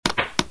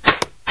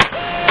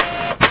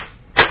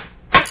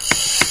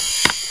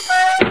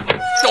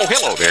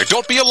Hello there.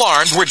 Don't be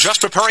alarmed. We're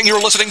just preparing your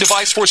listening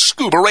device for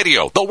Scuba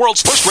Radio, the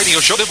world's first radio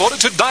show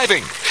devoted to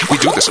diving. We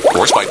do this, of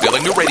course, by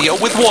filling the radio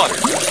with water.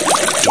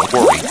 Don't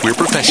worry, we're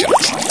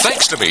professionals.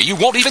 Thanks to me, you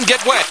won't even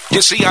get wet.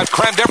 You see, I've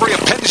crammed every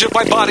appendage of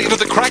my body into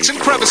the cracks and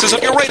crevices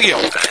of your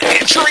radio,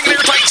 ensuring an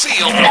airtight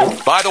seal.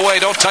 By the way,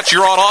 don't touch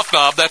your on-off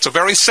knob. That's a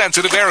very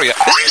sensitive area.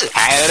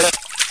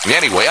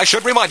 Anyway, I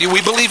should remind you,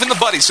 we believe in the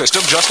buddy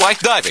system just like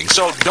diving,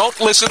 so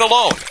don't listen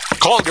alone.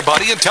 Call your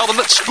buddy and tell them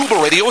that Scuba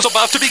Radio is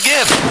about to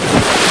begin.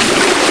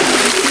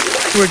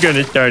 We're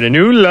gonna start a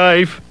new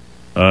life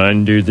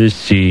under the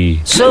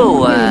sea.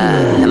 So,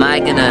 am I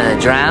gonna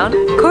drown?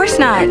 Of course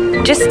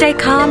not. Just stay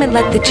calm and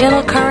let the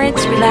gentle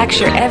currents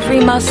relax your every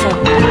muscle.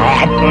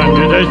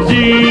 Under the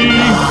sea.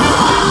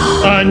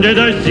 Under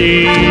the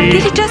sea.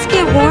 Did it just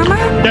get warmer?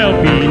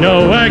 There'll be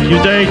no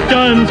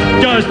accusations,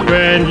 just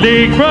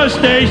friendly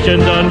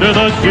crustaceans under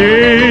the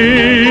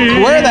sea.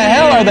 Where the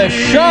hell are the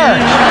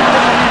sharks?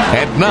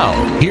 And now,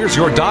 here's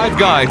your dive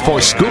guide for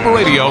Scuba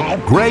Radio,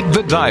 Greg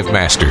the Dive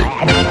Master.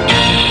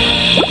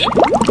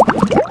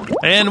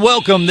 And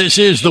welcome. This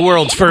is the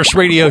world's first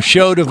radio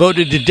show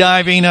devoted to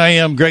diving. I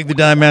am Greg the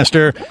Dive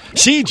Master.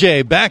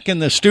 CJ back in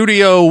the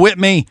studio with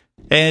me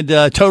and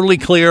totally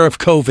clear of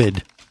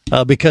COVID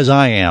because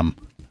I am.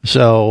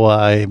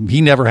 So he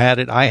never had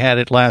it. I had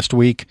it last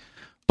week,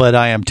 but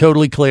I am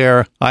totally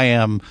clear. I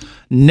am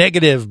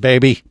negative,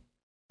 baby,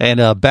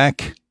 and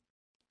back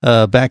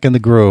in the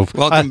groove.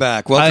 Welcome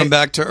back. Welcome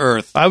back to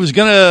Earth. I was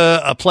going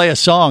to play a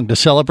song to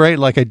celebrate,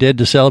 like I did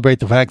to celebrate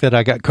the fact that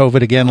I got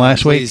COVID again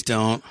last week. Please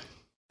don't.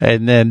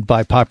 And then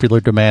by popular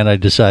demand, I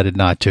decided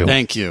not to.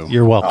 Thank you.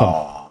 You're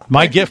welcome.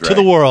 My gift to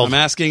the world. I'm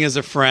asking as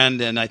a friend,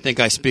 and I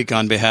think I speak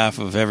on behalf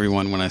of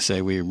everyone when I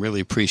say we really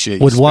appreciate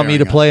you. Would want me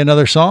to play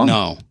another song?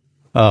 No.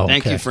 Oh,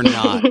 Thank okay. you for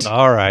not.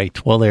 All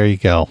right. Well, there you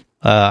go.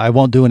 I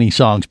won't do any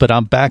songs, but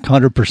I'm back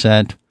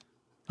 100%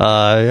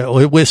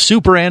 with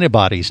super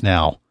antibodies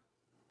now.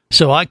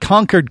 So I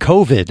conquered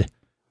COVID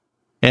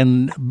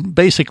in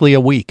basically a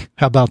week.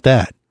 How about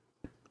that?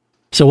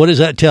 So what does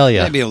that tell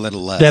you? Maybe a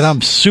little less. That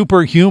I'm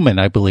superhuman,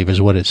 I believe,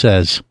 is what it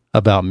says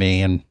about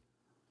me and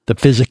the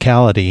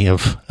physicality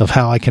of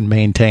how I can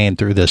maintain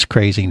through this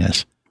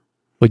craziness.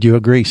 Would you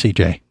agree,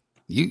 CJ?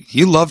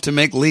 You love to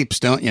make leaps,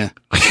 don't you?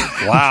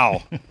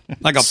 Wow.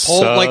 Like a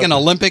pole, like an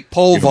Olympic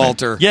pole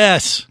vaulter.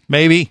 Yes,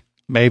 maybe.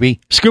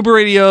 Scuba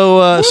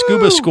Radio,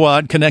 Scuba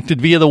Squad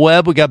connected via the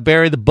web. We got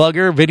Barry the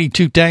Bugger, Vinny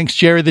Two Tanks,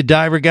 Jerry the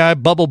Diver Guy,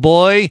 Bubble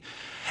Boy,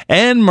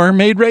 and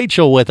Mermaid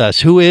Rachel with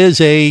us, who is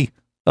she's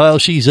I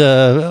was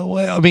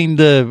going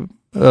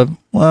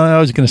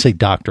to say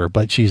doctor,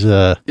 but she's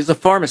a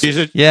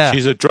pharmacist.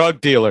 She's a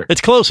drug dealer.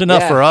 It's close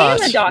enough for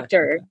us. I'm a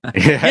doctor.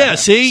 Yeah,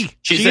 see?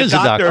 She's a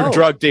doctor of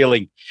drug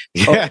dealing.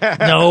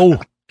 No.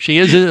 She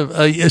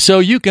is so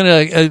you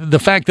can the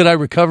fact that I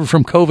recovered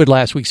from COVID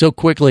last week so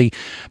quickly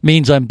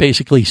means I'm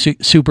basically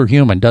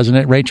superhuman, doesn't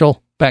it,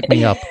 Rachel? Back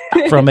me up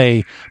from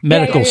a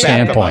medical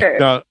standpoint.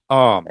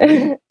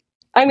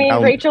 I mean,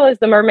 Rachel is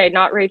the mermaid,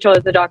 not Rachel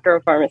is the doctor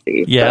of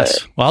pharmacy.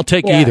 Yes. Well, I'll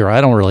take either.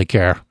 I don't really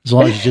care as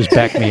long as you just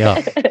back me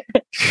up.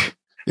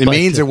 It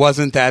means it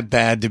wasn't that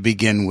bad to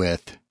begin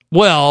with.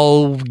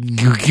 Well,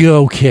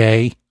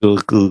 okay.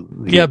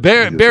 Yeah,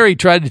 Barry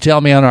tried to tell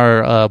me on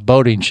our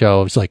boating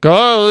show. It's like,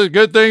 oh,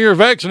 good thing you're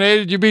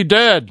vaccinated. You'd be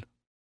dead.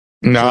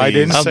 No, I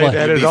didn't say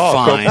that at all.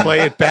 Fine. Go play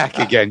it back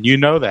again. You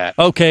know that.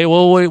 Okay,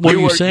 well, what are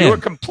you saying? You were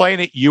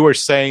complaining. You were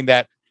saying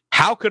that,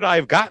 how could I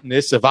have gotten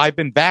this if I've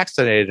been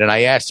vaccinated? And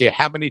I asked you,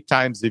 how many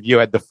times have you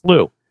had the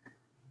flu?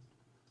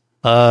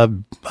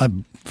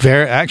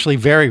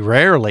 Very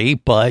rarely,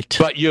 but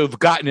you've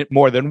gotten it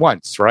more than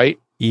once, right?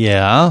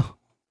 Yeah.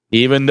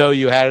 Even though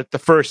you had it the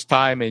first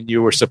time and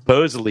you were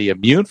supposedly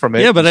immune from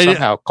it, but I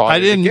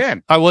didn't.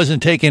 Again. I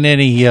wasn't taking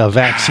any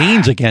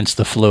vaccines against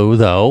the flu,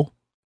 though.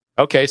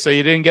 Okay, so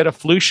you didn't get a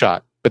flu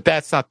shot, but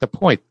that's not the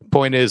point. The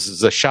point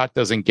is the shot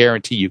doesn't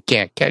guarantee you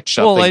can't catch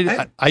something.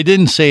 Well, I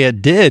didn't say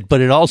it did,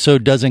 but it also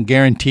doesn't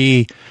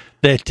guarantee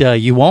that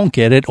you won't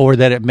get it or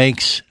that it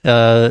makes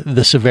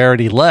the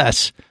severity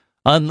less.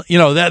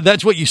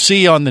 That's what you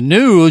see on the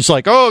news,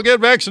 like, oh, get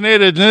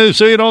vaccinated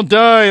so you don't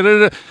die.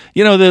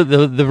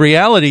 The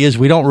reality is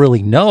we don't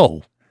really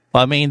know.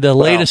 I mean, the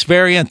latest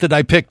variant that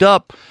I picked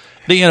up,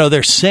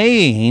 they're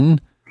saying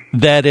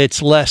that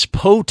it's less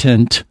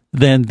potent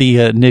than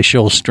the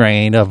initial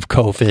strain of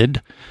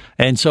COVID.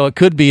 And so it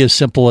could be as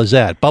simple as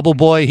that. Bubble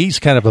Boy, he's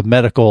kind of a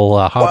medical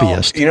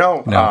hobbyist.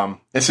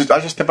 I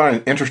just found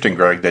it interesting,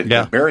 Greg,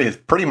 that Barry has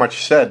pretty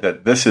much said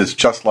that this is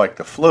just like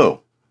the flu.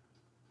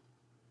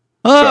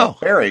 Oh,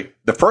 so Barry,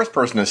 the first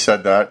person who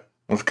said that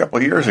was a couple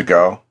of years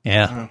ago.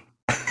 Yeah.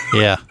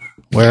 Yeah.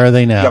 Where are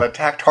they now? Got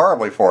attacked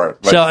horribly for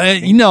it. So,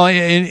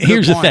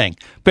 here's the thing.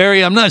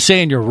 Barry, I'm not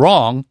saying you're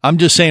wrong. I'm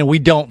just saying we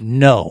don't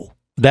know.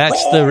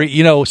 That's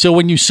so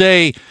when you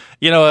say,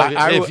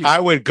 I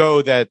would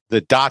go that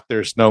the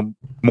doctors know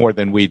more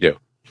than we do.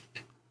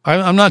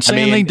 I'm not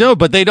saying they do,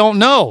 but they don't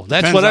know.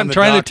 That's what I'm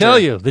trying to tell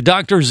you. The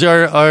doctors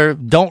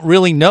don't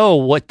really know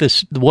what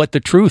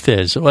the truth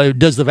is.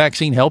 Does the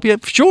vaccine help you?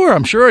 Sure,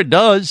 I'm sure it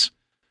does.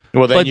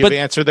 Well, then you've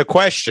answered the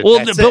question.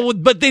 Well,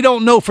 but they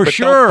don't know for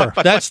sure.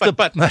 That's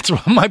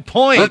my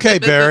point. Okay,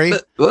 Barry.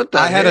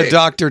 I had a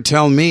doctor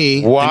tell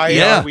me. Why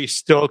are we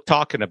still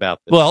talking about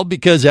this? Well,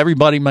 because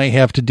everybody may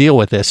have to deal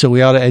with this, so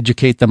we ought to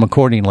educate them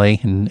accordingly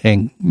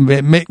and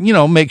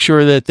make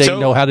sure that they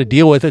know how to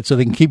deal with it so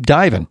they can keep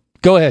diving.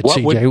 Go ahead,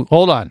 CJ.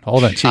 Hold on,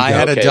 CJ. I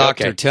had a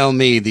doctor tell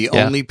me the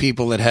only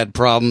people that had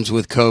problems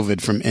with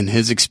COVID in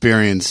his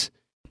experience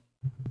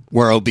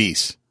were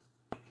obese.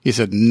 He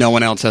said no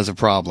one else has a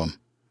problem.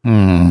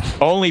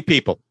 Only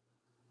people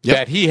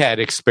that he had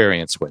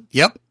experience with.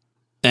 Yep.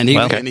 And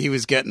he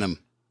was getting them.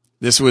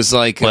 This was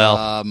like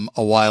a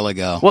while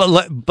ago.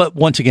 Well, but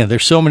once again,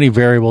 there's so many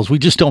variables. We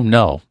just don't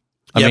know.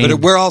 I mean,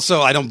 but we're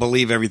also, I don't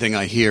believe everything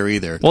I hear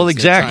either. Well,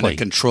 exactly. They're trying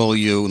to control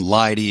you and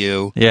lie to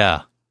you.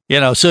 Yeah.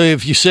 So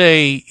if you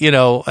say,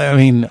 I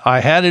mean, I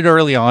had it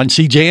early on.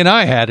 CJ and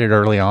I had it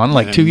early on,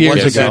 like 2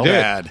 years ago.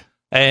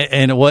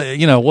 And what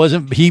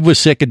wasn't, he was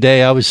sick a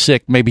day. I was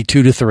sick maybe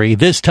 2 to 3.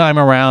 This time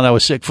around, I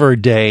was sick for a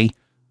day.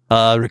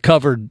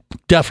 Recovered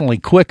definitely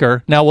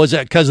quicker. Now, was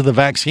that because of the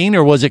vaccine,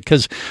 or was it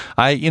because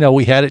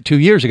we had it 2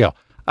 years ago?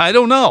 I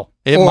don't know.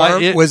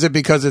 Was it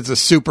because it's a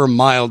super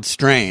mild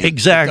strain?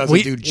 Exactly.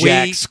 It doesn't do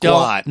jack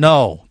squat.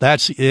 No,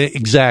 that's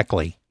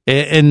exactly.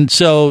 And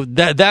so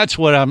that's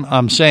what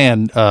I'm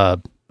saying,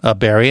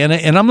 Barry.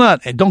 And I'm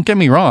not. Don't get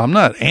me wrong. I'm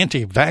not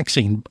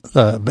anti-vaccine,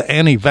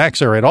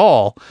 anti-vaxxer at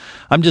all.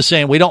 I'm just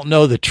saying we don't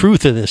know the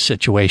truth of this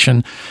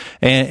situation.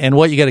 And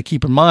what you got to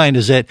keep in mind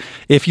is that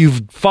if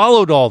you've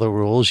followed all the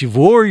rules, you've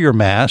wore your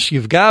mask,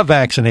 you've got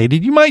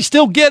vaccinated, you might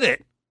still get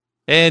it.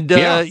 And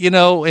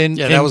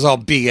that was all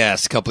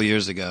BS a couple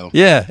years ago.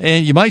 Yeah,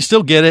 and you might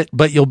still get it,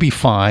 but you'll be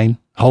fine.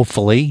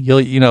 Hopefully,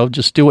 you'll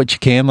just do what you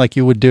can, like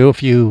you would do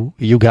if you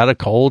got a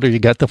cold or you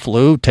got the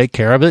flu. Take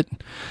care of it.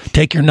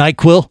 Take your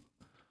NyQuil.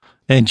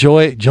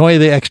 Enjoy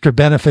the extra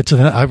benefits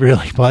of it.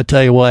 I'll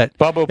tell you what.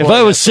 If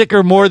I was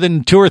sicker more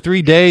than 2 or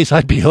 3 days,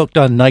 I'd be hooked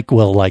on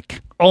NyQuil.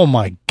 Like, oh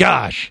my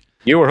gosh.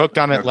 You were hooked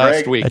on it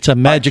last week. It's a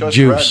magic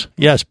juice.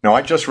 Yes. No,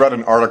 I just read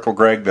an article,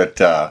 Greg, that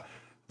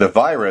the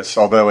virus,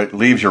 although it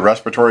leaves your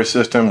respiratory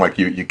system, like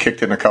you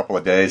kicked it in a couple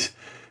of days,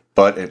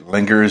 but it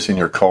lingers in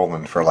your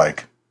colon for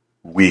like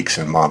weeks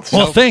and months.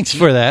 Well, thanks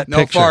for that.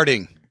 No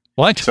farting.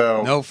 What?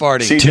 So no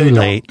farting. CJ, Too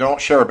late. Don't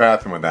share a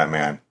bathroom with that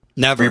man.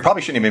 Never. You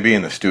probably shouldn't even be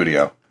in the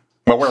studio.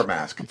 Well, wear a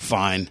mask.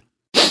 Fine.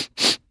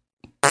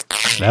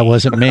 That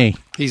wasn't me.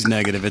 He's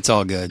negative. It's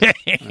all good. I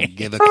don't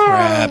give a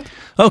crap.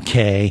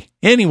 Okay.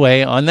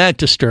 Anyway, on that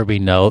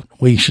disturbing note,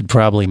 we should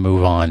probably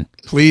move on.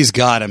 Please,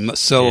 God, I'm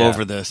so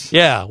over this.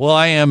 Yeah. Well,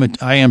 I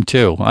am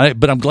too.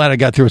 But I'm glad I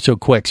got through it so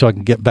quick, so I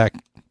can get back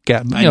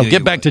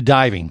to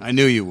diving. I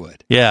knew you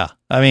would. Yeah.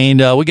 I mean,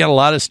 we got a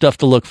lot of stuff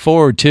to look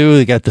forward to.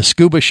 We got the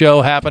scuba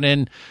show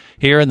happening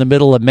here in the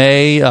middle of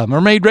May.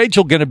 Mermaid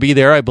Rachel going to be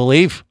there, I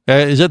believe.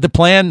 Is that the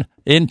plan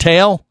in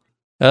tail?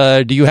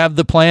 Do you have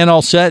the plan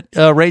all set,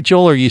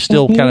 Rachel, or are you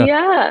still kind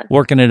of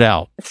working it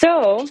out?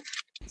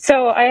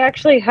 So I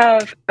actually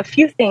have a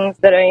few things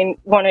that I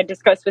want to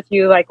discuss with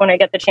you, like when I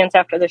get the chance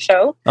after the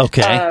show.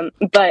 Okay.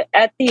 But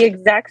at the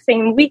exact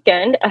same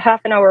weekend, a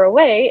half an hour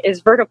away,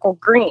 is Vertical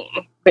Green,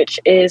 which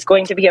is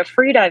going to be a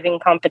freediving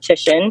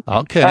competition.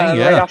 Okay,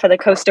 right off of the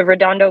coast of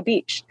Redondo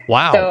Beach.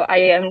 Wow. So I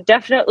am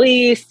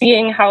definitely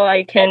seeing how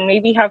I can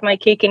maybe have my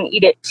cake and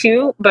eat it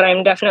too, but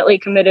I'm definitely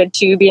committed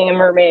to being a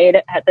mermaid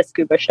at the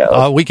scuba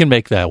show. We can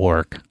make that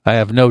work. I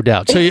have no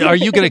doubt. So are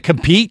you going to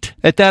compete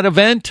at that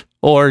event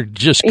or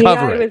just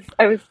cover it?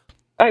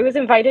 I was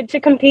invited to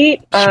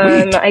compete.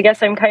 I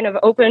guess I'm kind of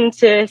open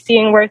to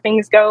seeing where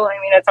things go. I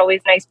mean, it's always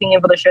nice being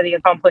able to show the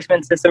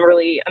accomplishments of some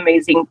really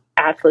amazing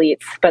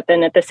athletes. But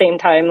then at the same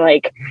time,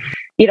 I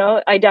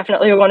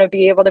definitely want to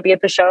be able to be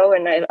at the show,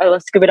 and I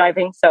love scuba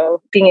diving.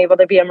 So being able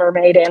to be a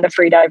mermaid and a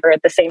free diver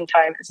at the same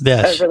time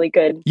is really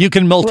good. You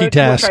can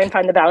multitask. We'll try and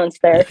find the balance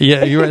there.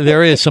 Yeah,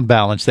 there is some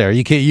balance there.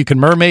 You can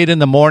mermaid in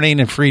the morning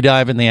and free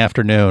dive in the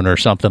afternoon or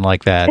something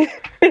like that.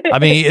 I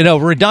mean,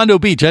 Redondo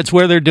Beach, that's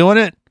where they're doing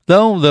it.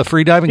 Though the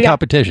freediving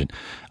competition,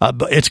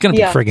 but it's going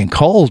to be friggin'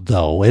 cold,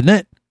 though, isn't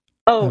it?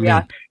 Oh,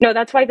 no,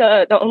 that's why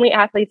the only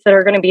athletes that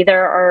are going to be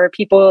there are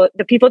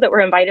the people that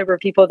were invited were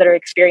people that are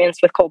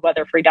experienced with cold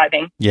weather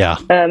freediving. Yeah.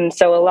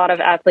 So a lot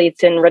of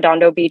athletes in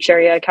Redondo Beach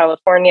area,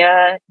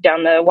 California,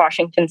 down the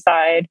Washington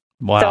side.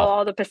 Wow. So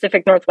all the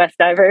Pacific Northwest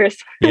divers.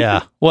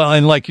 Yeah. Well,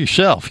 and like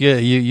yourself,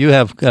 you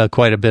have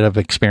quite a bit of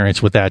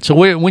experience with that. So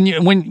we're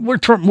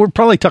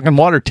probably talking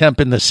water temp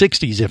in the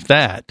 60s, if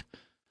that.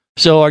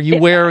 So are you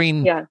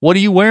wearing, what are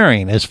you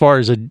wearing as far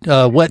as a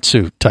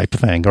wetsuit type of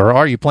thing? Or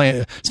are you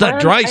playing, it's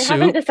not dry suit. I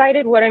haven't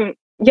decided what I'm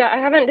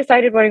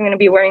going to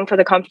be wearing for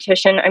the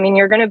competition. I mean,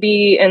 you're going to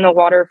be in the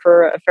water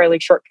for a fairly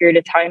short period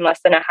of time,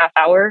 less than a half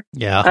hour.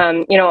 Yeah.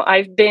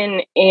 I've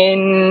been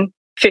in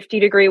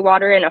 50-degree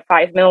water in a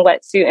 5 mil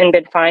wetsuit and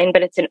been fine,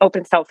 but it's an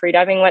open cell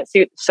freediving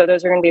wetsuit. So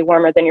those are going to be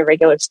warmer than your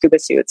regular scuba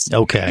suits.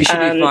 Okay. If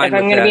I'm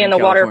going to be in the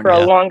water for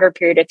a longer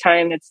period of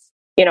time, it's,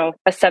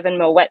 a 7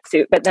 mil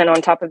wetsuit. But then on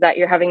top of that,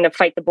 you're having to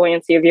fight the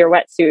buoyancy of your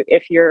wetsuit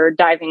if you're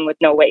diving with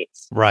no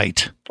weights.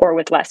 Right. Or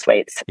with less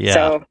weights. Yeah.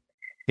 So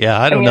Yeah,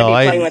 I I'm don't going know. to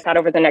be playing with that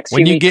over the next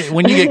when few you weeks. get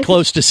when you get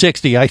close to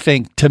 60, I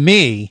think, to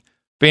me,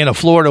 being a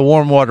Florida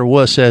warm water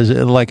wuss as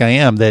like I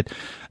am, that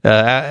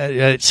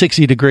at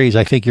 60 degrees,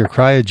 I think you're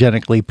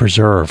cryogenically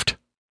preserved.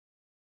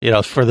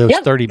 For those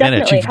 30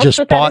 minutes, definitely. you've Helps just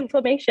with that bought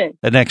inflammation.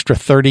 an extra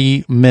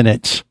 30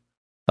 minutes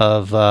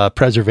of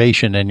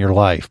preservation in your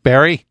life.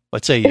 Barry,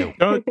 what say you?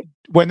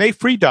 When they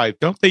free dive,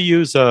 don't they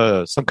use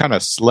some kind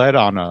of sled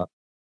on a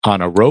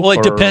rope? Well,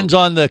 it depends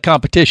on the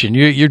competition.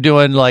 You're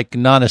doing like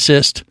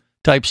non-assist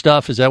type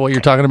stuff. Is that what you're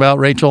talking about,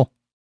 Rachel?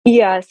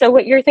 Yeah, so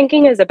what you're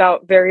thinking is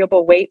about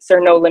variable weights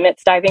or no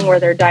limits diving, where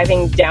they're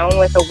diving down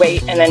with a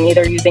weight and then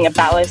either using a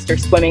ballast or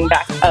swimming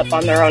back up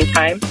on their own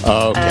time.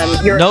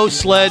 Okay. No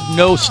sled,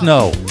 no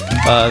snow.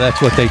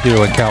 That's what they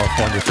do in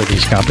California for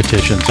these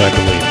competitions, I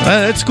believe.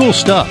 It's cool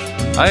stuff.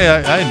 I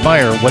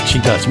admire what she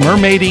does.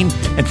 Mermaiding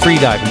and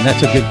freediving.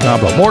 That's a good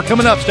combo. More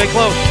coming up. Stay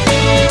close.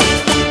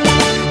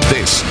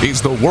 This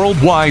is the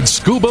Worldwide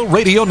Scuba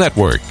Radio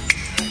Network.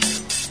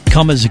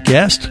 Come as a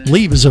guest,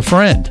 leave as a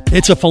friend.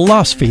 It's a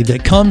philosophy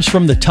that comes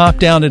from the top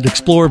down at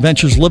Explorer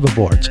Ventures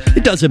liveaboards.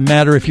 It doesn't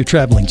matter if you're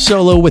traveling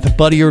solo, with a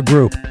buddy, or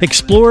group.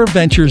 Explorer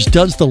Ventures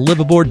does the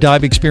liveaboard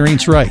dive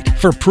experience right.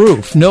 For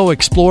proof, know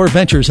Explorer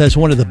Ventures has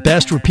one of the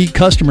best repeat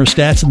customer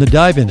stats in the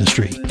dive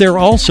industry. They're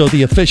also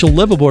the official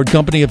liveaboard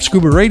company of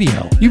Scuba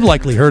Radio. You've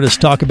likely heard us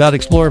talk about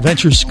Explorer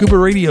Ventures Scuba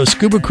Radio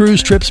scuba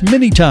cruise trips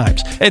many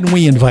times, and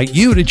we invite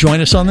you to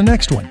join us on the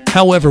next one.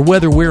 However,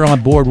 whether we're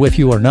on board with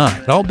you or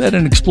not, I'll bet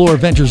an Explorer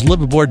Ventures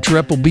liveaboard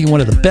trip will be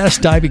one of the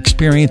best dive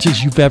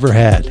experiences you've ever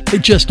had.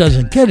 It just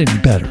doesn't get any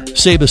better.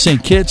 Saba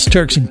St. Kitts,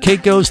 Turks and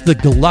Caicos, the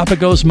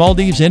Galapagos,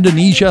 Maldives,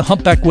 Indonesia,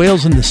 humpback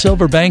whales, and the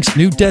Silver Banks,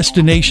 new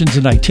destinations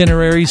and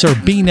itineraries are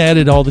being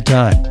added all the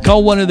time.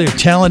 Call one of their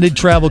talented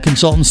travel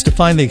consultants to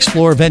find the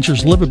Explorer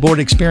Ventures liveaboard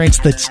experience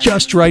that's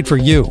just right for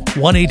you.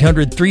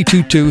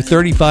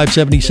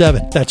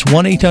 1-800-322-3577. That's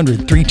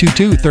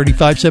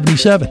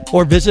 1-800-322-3577.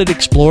 Or visit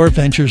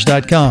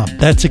explorerventures.com.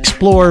 That's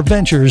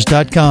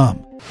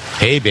explorerventures.com.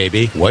 Hey,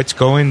 baby, what's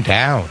going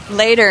down?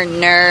 Later,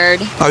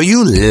 nerd. Are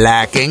you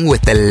lacking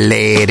with the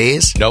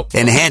ladies? Nope.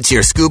 Enhance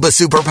your scuba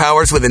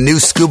superpowers with a new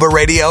Scuba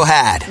Radio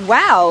hat.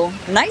 Wow,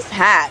 nice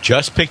hat.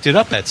 Just picked it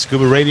up at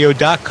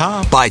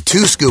scubaradio.com. Buy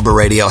 2 Scuba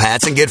Radio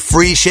hats and get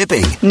free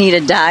shipping. Need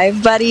a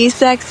dive buddy,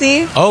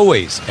 sexy?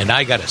 Always. And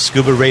I got a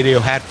Scuba Radio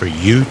hat for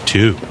you,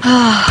 too.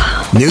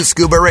 New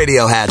Scuba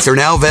Radio hats are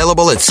now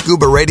available at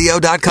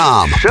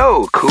scubaradio.com.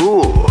 So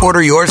cool.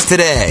 Order yours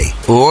today,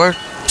 or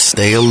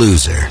stay a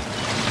loser.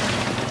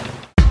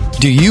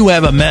 Do you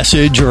have a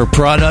message or a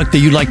product that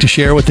you'd like to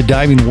share with the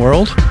diving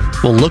world?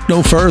 Well, look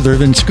no further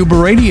than Scuba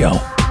Radio.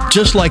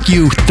 Just like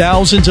you,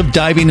 thousands of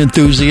diving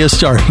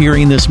enthusiasts are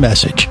hearing this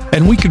message,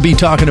 and we could be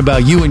talking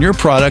about you and your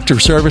product or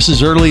service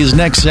as early as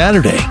next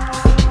Saturday.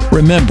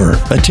 Remember,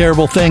 a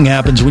terrible thing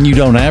happens when you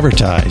don't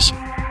advertise.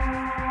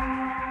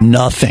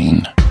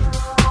 Nothing.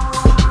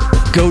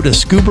 Go to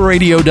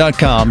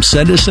scubaradio.com,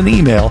 send us an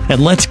email,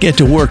 and let's get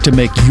to work to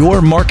make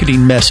your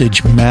marketing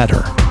message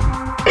matter.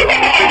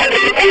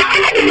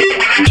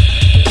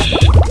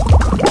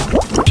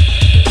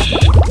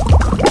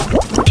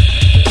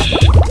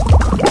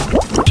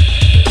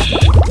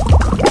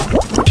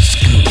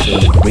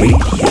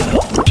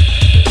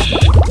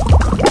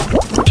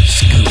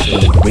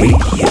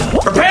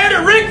 Prepare to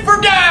rig for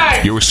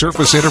dive! Your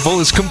surface interval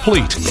is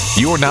complete.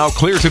 You're now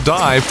clear to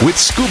dive with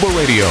Scuba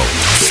Radio.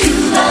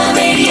 Scuba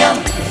Radio.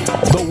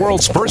 The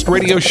world's first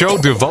radio show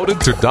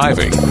devoted to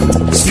diving.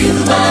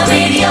 Scuba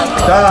Radio.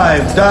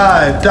 Dive,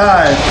 dive,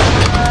 dive.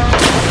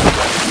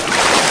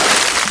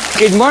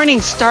 Good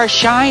morning,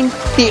 Starshine.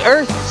 The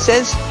Earth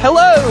says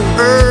hello.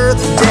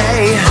 Earth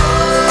Day.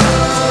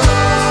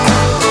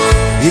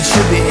 It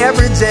should be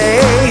every day.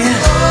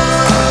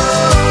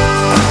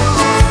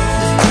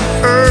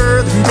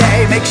 Earth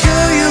Day. Make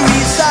sure you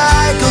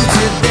recycle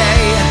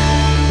today.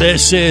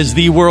 This is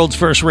the world's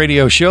first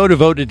radio show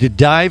devoted to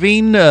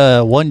diving,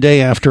 one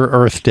day after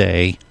Earth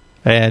Day.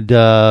 And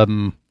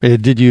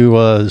did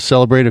you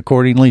celebrate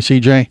accordingly,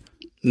 CJ?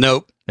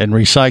 Nope. And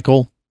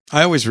recycle?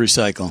 I always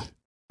recycle.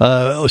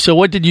 So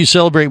what did you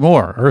celebrate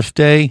more, Earth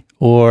Day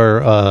or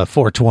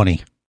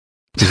 420?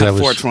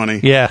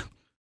 420. Yeah.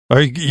 Or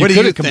you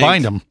could have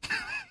combined them.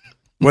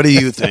 What do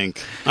you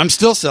think? I'm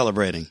still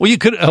celebrating. Well, you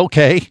could.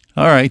 Okay.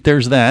 All right.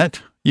 There's that.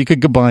 You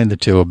could combine the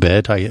two a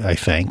bit, I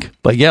think.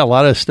 But yeah, a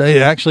lot of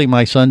actually,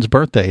 my son's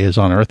birthday is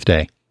on Earth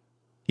Day.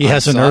 He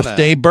has an Earth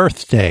Day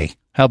birthday.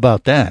 How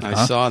about that?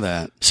 I saw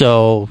that.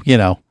 So,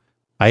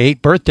 I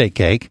ate birthday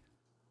cake.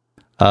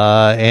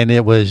 And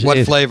it was...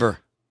 What flavor?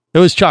 It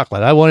was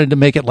chocolate. I wanted to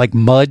make it like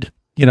mud,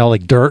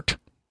 like dirt,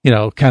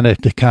 kind of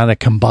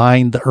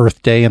combine the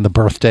Earth Day and the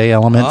birthday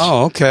elements.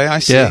 Oh, okay. I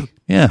see.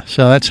 Yeah.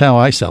 So that's how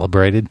I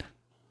celebrated.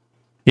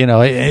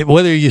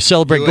 Whether you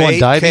celebrate going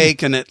diving.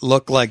 Cake and it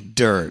looked like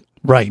dirt.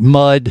 Right.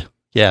 Mud.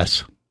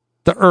 Yes.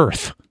 The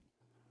earth.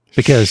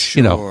 Because,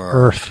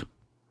 Earth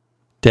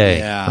Day.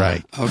 Yeah.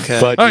 Right.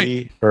 Okay.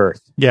 Buddy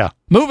Earth. Yeah.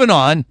 Moving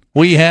on.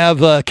 We have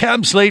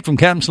Captain Slate from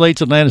Captain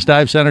Slate's Atlantis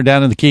Dive Center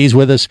down in the Keys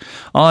with us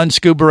on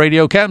Scuba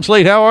Radio. Captain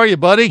Slate, how are you,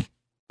 buddy?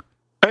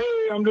 Hey,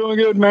 I'm doing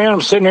good, man.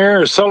 I'm sitting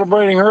here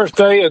celebrating Earth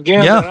Day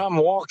again, and I'm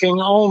walking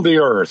on the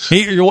Earth.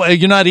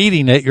 You're not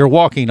eating it; you're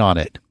walking on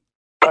it.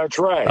 That's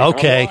right.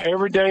 Okay.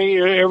 Every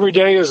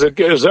day is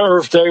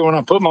Earth Day when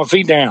I put my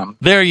feet down.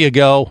 There you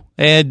go.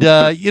 And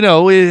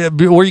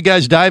were you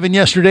guys diving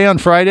yesterday on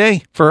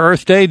Friday for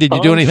Earth Day? Did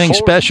you do anything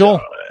special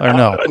or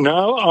no?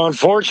 No,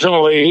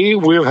 unfortunately,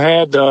 we've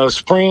had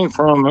spring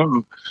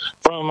from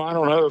I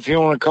don't know if you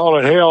want to call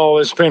it hell.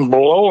 It's been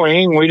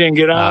blowing. We didn't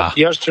get out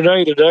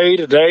yesterday,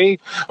 today,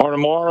 or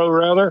tomorrow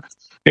rather.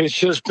 It's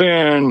just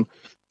been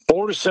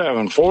 4 to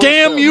 7.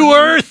 Damn you,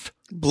 Earth!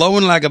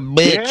 Blowing like a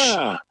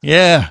bitch.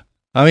 Yeah.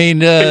 I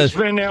mean, it's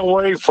been that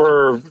way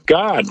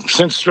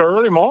since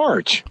early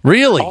March.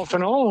 Really? Off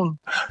and on.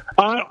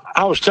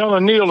 I was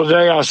telling Neil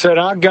today, I said,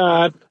 I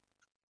got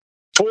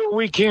 4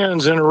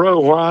 weekends in a row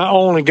where I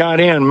only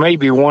got in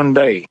maybe one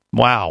day.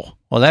 Wow.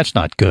 Well, that's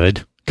not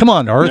good. Come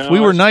on, Earth.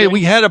 No,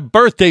 we had a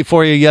birthday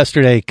for you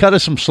yesterday. Cut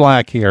us some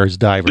slack here as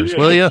divers,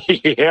 will you?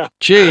 Yeah.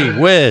 Gee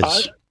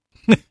whiz.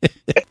 We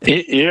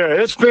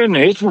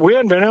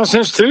hadn't been out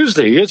since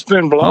Tuesday. It's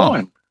been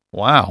blowing. Oh,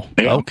 wow.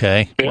 Yeah.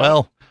 Okay. Yeah.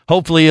 Well,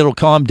 hopefully it'll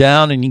calm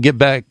down and you get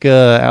back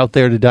out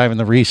there to dive in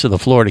the reefs of the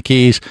Florida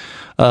Keys.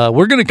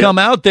 We're going to come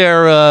out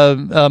there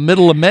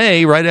middle of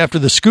May, right after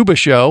the scuba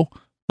show.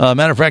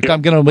 Matter of fact,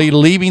 I'm going to be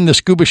leaving the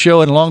scuba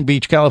show in Long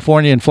Beach,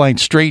 California, and flying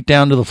straight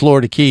down to the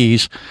Florida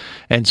Keys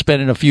and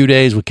spending a few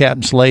days with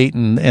Captain Slate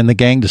and the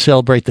gang to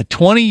celebrate the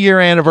 20-year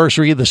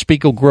anniversary of the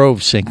Spiegel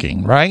Grove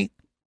sinking, right?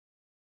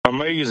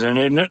 Amazing,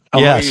 isn't it?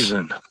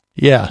 Amazing. Yes.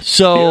 Yeah,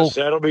 so yes,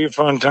 that'll be a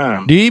fun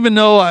time. Do you even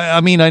know?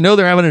 I mean, I know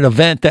they're having an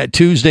event that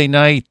Tuesday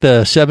night,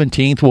 the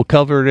 17th. We'll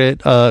cover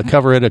it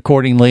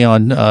accordingly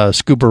on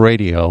Scuba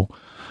Radio.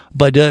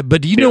 But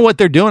do you know what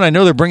they're doing? I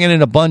know they're bringing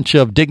in a bunch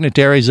of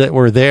dignitaries that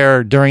were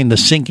there during the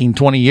sinking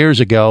 20 years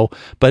ago.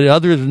 But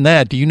other than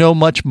that, do you know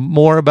much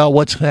more about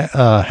what's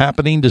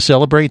happening to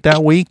celebrate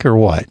that week or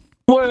what?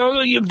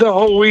 Well, the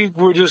whole week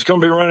we're just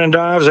going to be running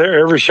dives there,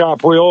 every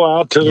shop wheel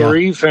out to the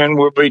reef, and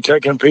we'll be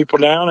taking people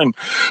down and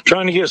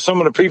trying to get some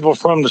of the people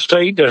from the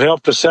state that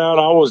helped us out.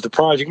 I was the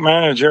project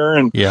manager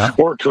and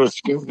worked with,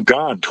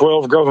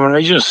 12 government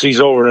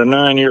agencies over a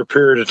 9-year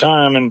period of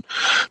time, and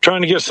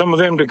trying to get some of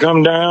them to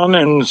come down,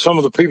 and some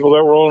of the people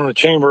that were on the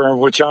chamber,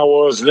 which I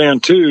was then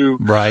too,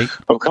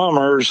 of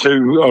Commerce,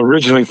 who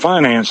originally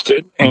financed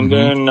it, and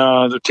then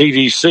the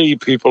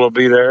TDC people will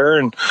be there,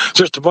 and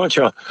just a bunch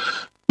of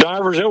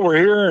divers that were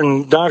here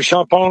and dive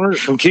shop owners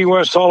from Key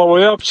West all the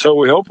way up. So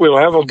we hope we'll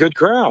have a good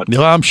crowd.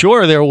 Well, I'm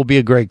sure there will be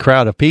a great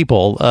crowd of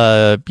people,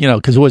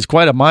 because it was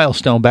quite a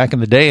milestone back in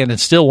the day, and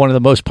it's still one of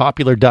the most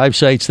popular dive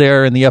sites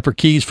there in the Upper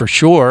Keys for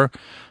sure.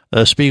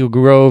 Spiegel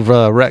Grove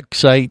wreck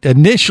site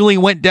initially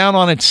went down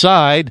on its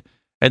side,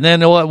 and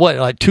then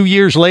like 2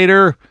 years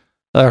later,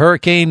 a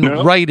hurricane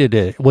righted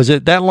it. Was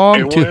it that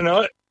long?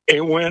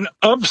 It went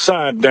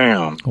upside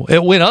down.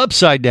 It went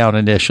upside down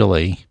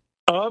initially.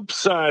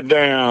 Upside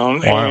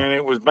down, and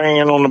it was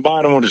banging on the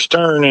bottom of the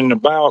stern, and the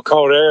bow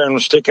caught air and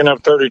was sticking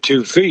up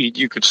 32 feet.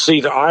 You could see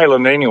the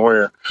island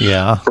anywhere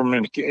from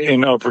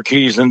in Upper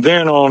Keys. And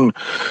then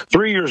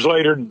 3 years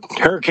later,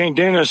 Hurricane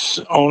Dennis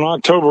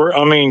on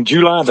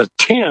July the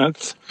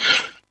 10th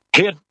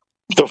hit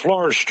the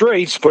Florida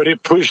Straits, but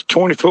it pushed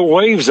 20-foot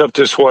waves up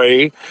this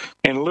way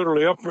and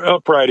literally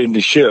uprighted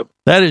the ship.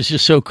 That is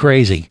just so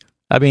crazy.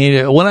 I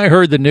mean, when I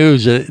heard the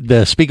news that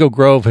the Spiegel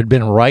Grove had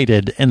been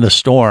righted in the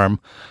storm,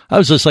 I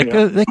was just like,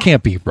 that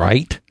can't be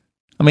right.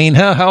 I mean,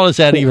 how is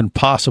that even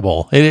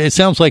possible? It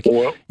sounds like,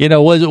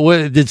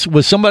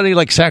 was somebody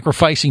like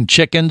sacrificing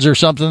chickens or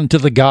something to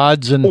the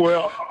gods?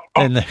 I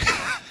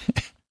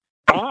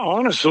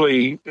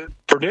honestly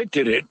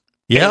predicted it.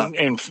 Yeah.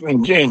 And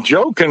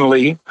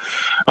jokingly,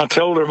 I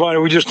told everybody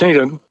we just need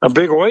a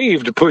big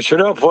wave to push it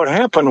up. What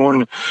happened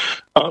when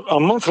a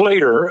month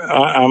later,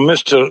 I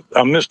missed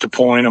a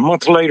point. A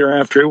month later,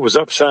 after it was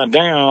upside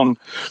down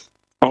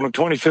on the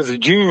 25th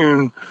of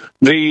June,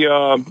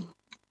 the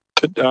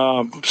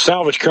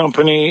salvage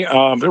company,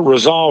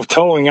 Resolve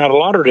Towing out of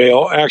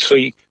Lauderdale,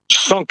 actually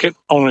sunk it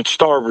on its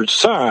starboard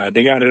side.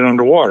 They got it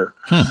underwater.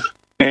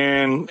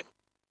 And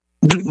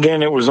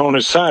then it was on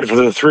its side for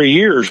the 3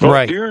 years.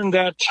 But during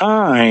that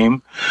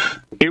time,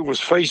 it was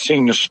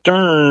facing the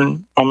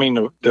stern. I mean,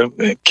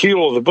 the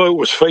keel of the boat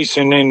was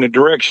facing in the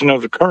direction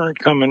of the current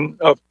coming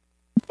up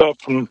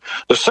from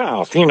the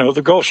south,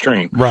 the Gulf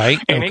Stream. Right.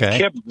 And it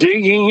kept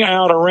digging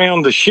out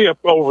around the ship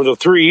over the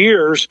 3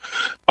 years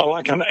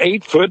like an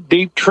 8-foot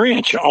deep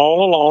trench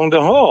all along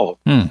the hull.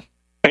 And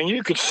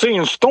you could see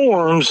in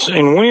storms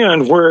and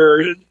wind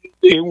where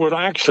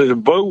the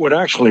boat would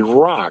actually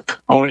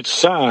rock on its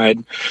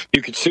side.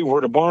 You could see where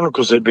the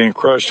barnacles had been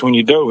crushed when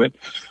you dove it.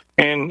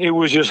 And it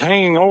was just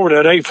hanging over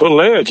that 8-foot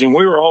ledge. And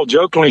we were all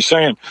jokingly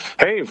saying,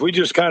 hey, if we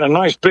just got a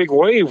nice big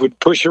wave, we'd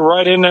push it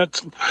right in that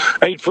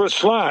 8-foot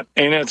slot.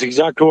 And that's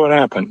exactly what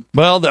happened.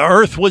 Well, the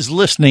Earth was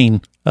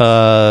listening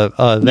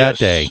that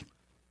day.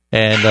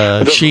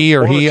 And she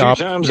or he...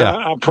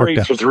 I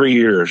prayed for 3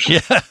 years.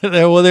 Yeah,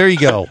 well, there you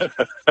go.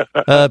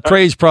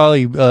 Praise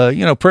probably,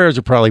 prayers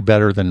are probably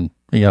better than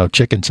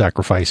chicken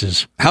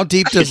sacrifices. How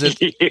deep does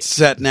it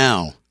set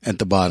now at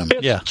the bottom?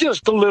 It's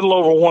just a little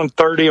over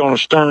 130 on the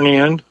stern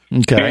end.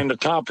 Okay. And the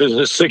top is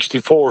at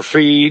 64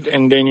 feet,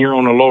 and then you're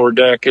on the lower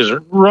deck. It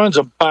runs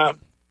about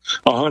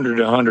 100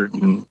 to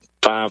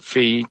 105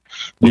 feet.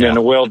 And then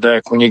the well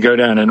deck, when you go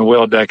down in the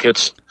well deck,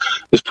 it's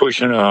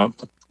pushing up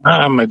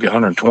maybe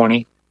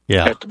 120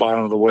 at the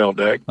bottom of the well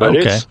deck. But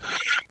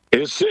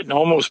it's sitting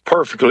almost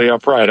perfectly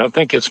upright. I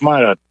think it's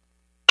a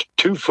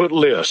 2-foot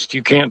list.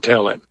 You can't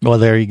tell it. Well,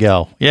 there you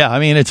go. Yeah, I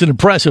mean, it's an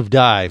impressive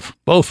dive,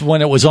 both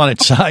when it was on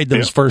its side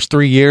those first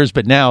 3 years,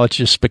 but now it's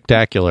just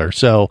spectacular.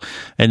 So,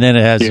 and then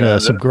it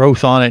has some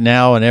growth on it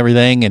now and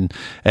everything,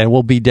 and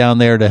we'll be down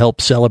there to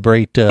help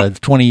celebrate the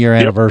 20-year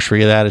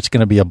anniversary of that. It's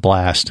going to be a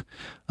blast.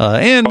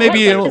 And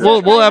maybe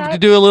we'll have to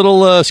do a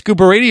little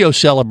scuba radio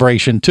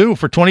celebration, too,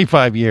 for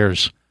 25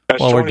 years. That's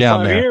while we're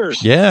down there.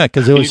 Years. Yeah,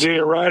 because you did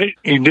it right.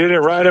 You did it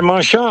right in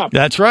my shop.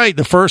 That's right.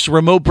 The first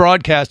remote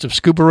broadcast of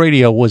Scuba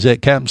Radio was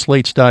at Captain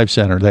Slate's Dive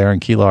Center there in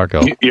Key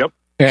Largo. Yep,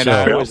 and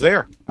I was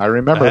there. I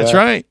remember. That's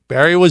right.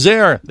 Barry was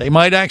there. They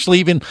might actually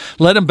even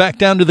let him back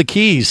down to the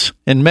Keys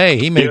in May.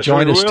 He may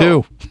join us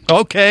too.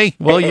 Okay.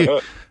 Well,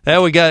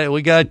 we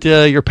got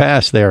your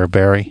pass there,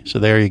 Barry. So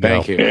there you go.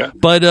 Thank you. Yeah.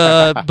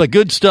 But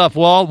good stuff.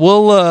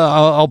 Well,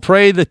 I'll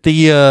pray that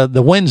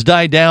the winds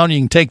die down. You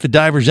can take the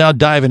divers out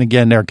diving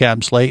again there,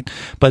 Captain Slate.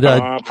 But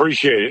I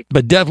appreciate it.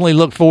 But definitely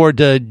look forward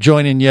to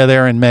joining you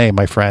there in May,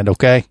 my friend.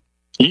 Okay.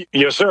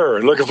 Yes, sir.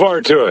 Looking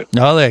forward to it.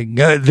 Oh,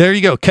 there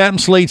you go. Captain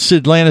Slate's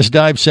Atlantis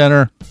Dive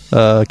Center.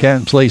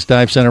 Captain Slate's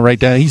Dive Center right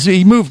down.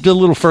 He moved a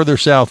little further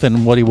south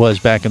than what he was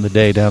back in the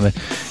day down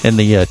in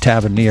the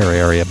Tavernier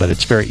area, but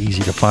it's very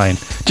easy to find.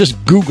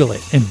 Just Google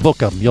it and book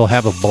them. You'll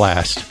have a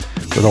blast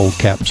with old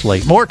Captain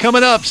Slate. More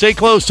coming up. Stay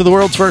close to the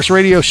world's first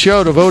radio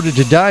show devoted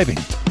to diving.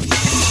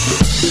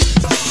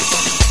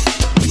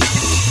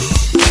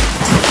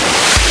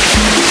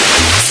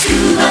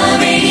 Scuba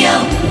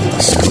Radio.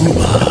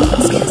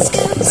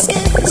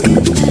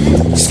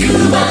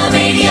 Scuba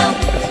Radio.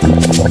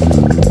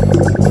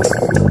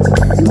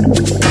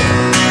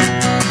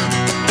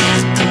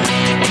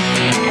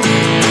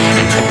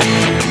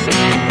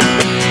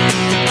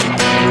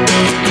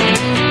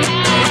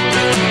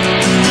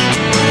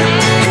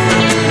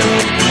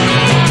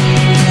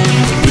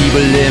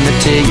 People, let me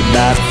tell you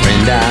about a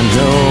friend I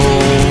know.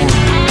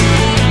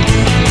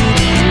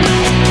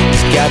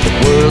 He's got the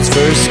world's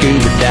first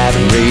scuba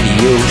diving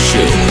radio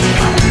show.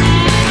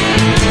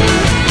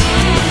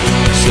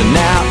 So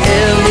now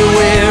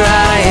everywhere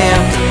I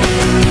am,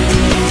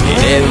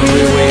 and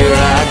everywhere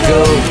I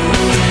go,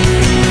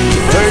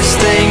 the first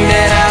thing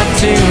that I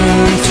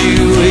tune to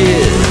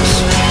is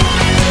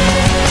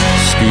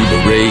Scuba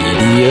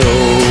Radio.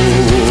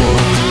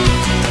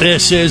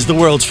 This is the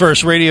world's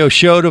first radio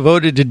show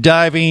devoted to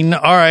diving.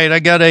 All right, I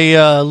got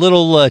a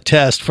little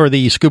test for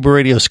the Scuba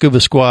Radio Scuba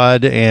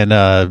Squad and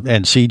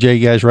CJ.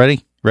 You guys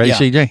ready? Ready, yeah.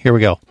 CJ? Here we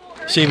go.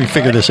 See if we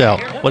figure this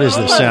out. What is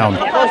this sound?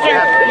 What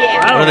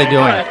are they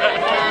doing?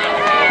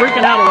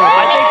 Freaking out a little.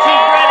 I think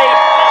she's ready.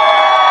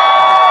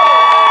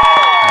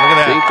 Look at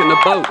that. Think in the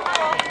boat.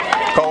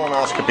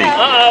 Colonoscopy.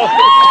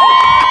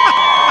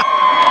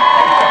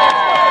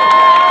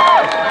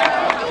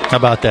 How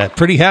about that?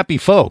 Pretty happy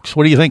folks.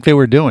 What do you think they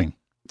were doing?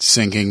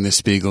 Sinking the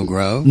Spiegel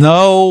Grove?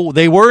 No,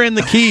 they were in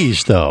the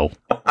Keys, though.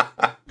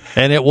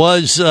 And it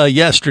was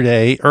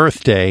yesterday,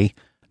 Earth Day.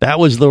 That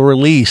was the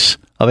release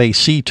of a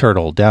sea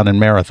turtle down in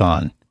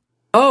Marathon.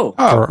 Oh.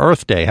 For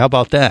Earth Day. How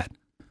about that?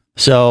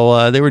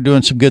 So they were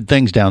doing some good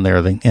things down there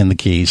in the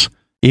Keys,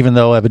 even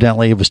though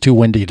evidently it was too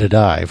windy to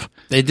dive.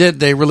 They did.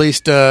 They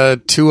released 2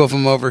 of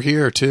them over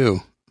here,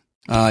 too.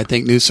 I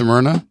think New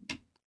Smyrna.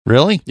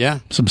 Really? Yeah.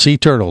 Some sea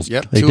turtles.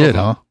 Yep. They did,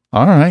 huh?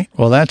 All right.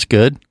 Well, that's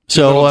good.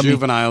 So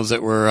juveniles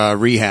that were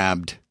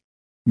rehabbed.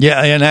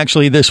 Yeah, and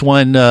actually this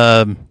one,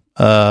 same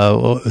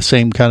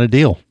kind of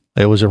deal.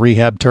 It was a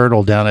rehab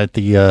turtle down at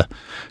the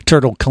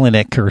turtle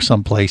clinic or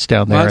someplace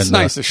down there. Well, that's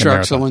nice. The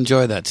sharks will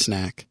enjoy that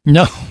snack.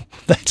 No,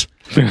 that's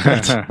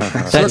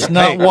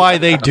not why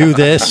they do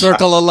this.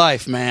 Circle of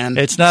life, man.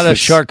 It's not a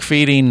shark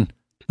feeding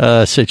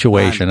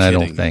situation, I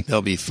don't think.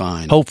 They'll be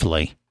fine.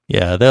 Hopefully.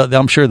 Yeah,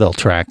 I'm sure they'll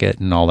track it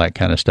and all that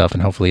kind of stuff,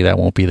 and hopefully that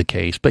won't be the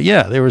case. But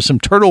yeah, there were some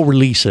turtle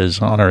releases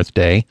on Earth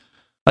Day.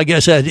 I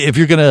guess if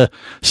you're going to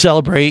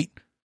celebrate,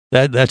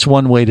 that's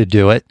one way to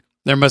do it.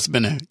 There must have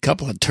been a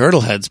couple of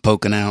turtle heads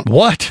poking out.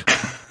 What?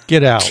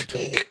 Get out.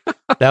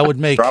 That would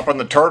make... Dropping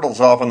the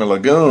turtles off in the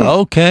lagoon.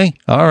 Okay.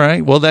 All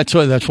right. Well, that's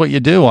what you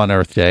do on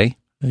Earth Day.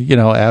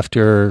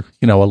 After,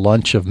 a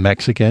lunch of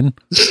Mexican.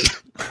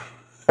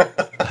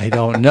 I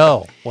don't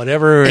know.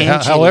 However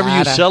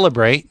you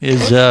celebrate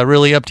is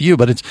really up to you.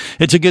 But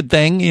it's a good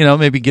thing.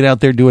 Maybe get out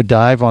there, do a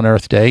dive on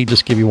Earth Day.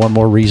 Just give you one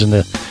more reason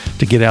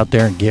to get out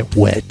there and get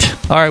wet.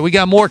 All right. We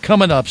got more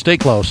coming up. Stay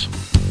close.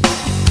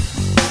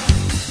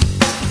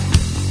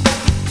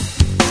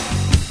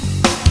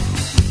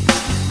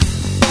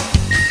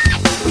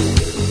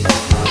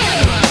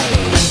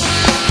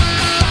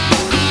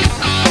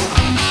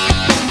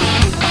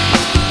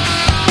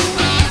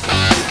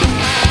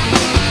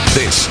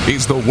 This is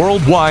is the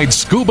Worldwide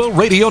Scuba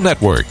Radio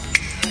Network.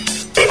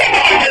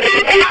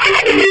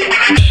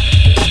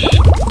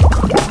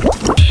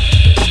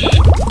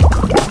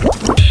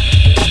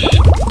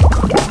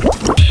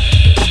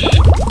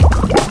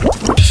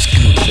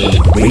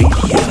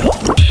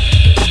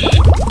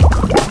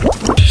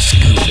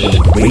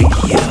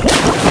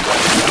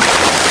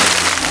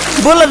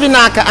 Bula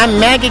Vinaka, I'm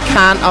Maggie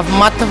Khan of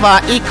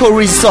Matava Eco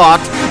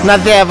Resort,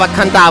 Nadeva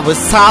Kandavu,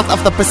 south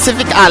of the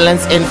Pacific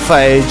Islands in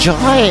Fiji.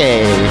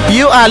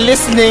 You are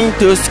listening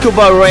to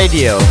Scuba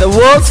Radio, the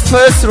world's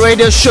first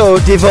radio show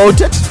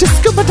devoted to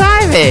scuba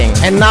diving.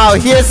 And now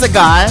here's a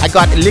guy I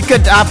got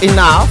liquored up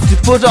enough to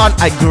put on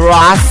a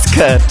grass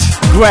skirt.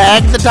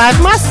 Greg the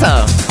Dive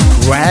Master.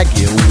 Greg,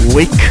 you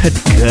wicked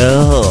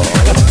girl.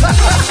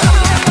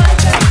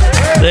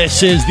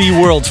 This is the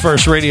world's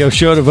first radio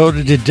show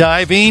devoted to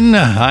diving.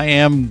 I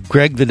am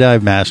Greg the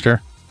Dive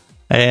Master.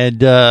 And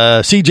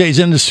CJ's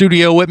in the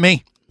studio with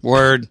me.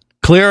 Word.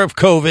 Clear of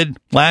COVID.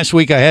 Last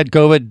week I had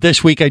COVID.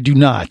 This week I do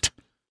not.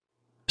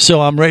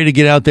 So I'm ready to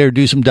get out there and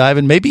do some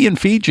diving, maybe in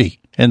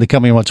Fiji in the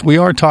coming months. We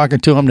are talking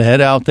to him to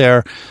head out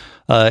there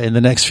in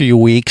the next few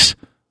weeks.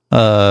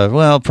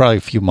 Well, probably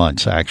a few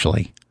months,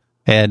 actually.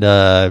 And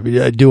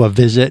do a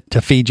visit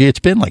to Fiji. It's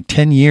been like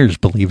 10 years,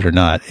 believe it or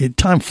not.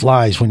 Time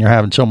flies when you're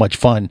having so much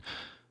fun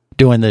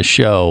doing this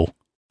show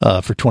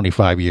for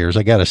 25 years,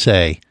 I got to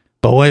say.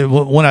 But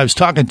when I was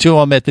talking to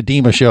him at the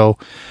DEMA show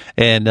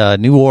in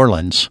New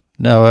Orleans,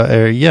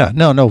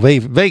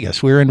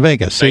 Vegas. We were in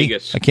Vegas. See?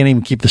 I can't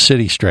even keep the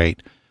city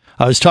straight.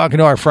 I was talking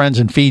to our friends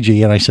in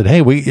Fiji, and I said,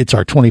 hey, it's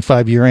our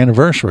 25-year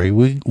anniversary.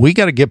 We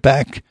got to get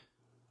back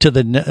to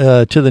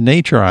the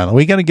nature island.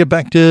 We got to get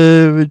back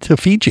to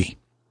Fiji.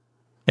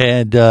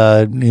 And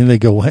they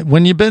go,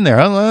 when you been there?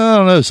 I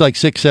don't know. It's like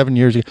 6-7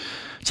 years ago.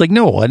 It's like,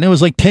 no, and it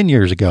was like 10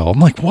 years ago. I'm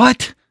like,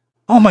 what?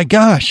 Oh my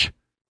gosh.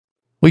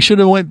 We should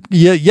have went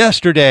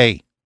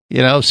yesterday,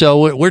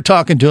 so we're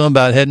talking to him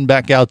about heading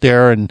back out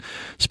there and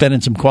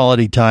spending some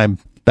quality time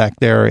back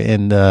there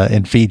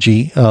in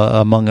Fiji,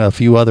 among a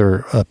few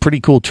other pretty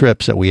cool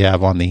trips that we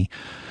have on the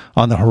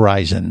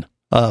horizon.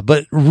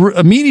 But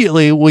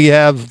immediately we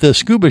have the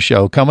scuba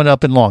show coming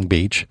up in Long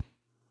Beach.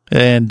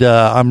 And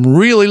I'm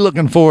really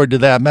looking forward to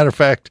that. Matter of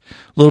fact, a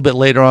little bit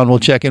later on, we'll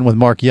check in with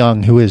Mark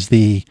Young, who is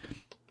the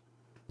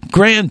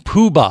grand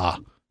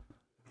poobah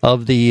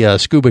of the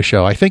scuba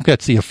show. I think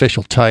that's the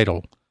official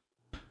title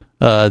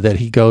that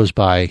he goes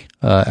by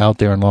out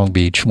there in Long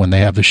Beach when they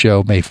have the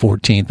show May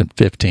 14th and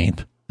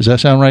 15th. Does that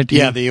sound right to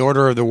you? Yeah, the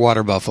Order of the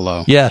Water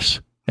Buffalo.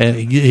 Yes. And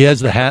he has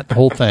the hat, the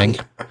whole thing.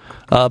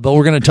 But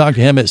we're going to talk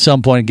to him at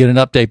some point and get an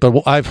update.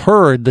 But I've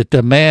heard that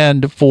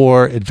demand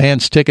for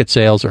advanced ticket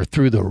sales are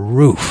through the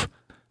roof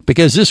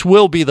because this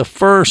will be the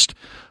first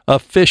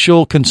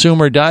official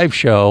consumer dive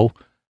show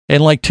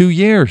in like 2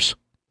 years.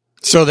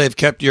 So they've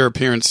kept your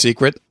appearance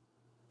secret?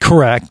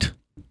 Correct.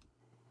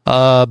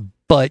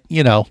 But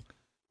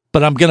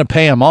I'm going to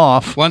pay them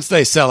off. Once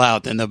they sell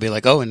out, then they'll be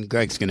like, oh, and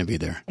Greg's going to be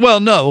there. Well,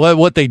 no,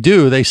 what they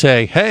do, they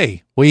say,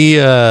 hey, we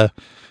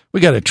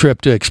got a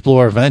trip to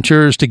Explore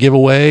Ventures to give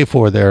away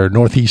for their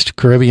Northeast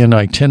Caribbean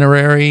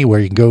itinerary where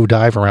you can go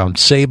dive around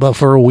Saba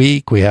for a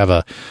week. We have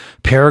a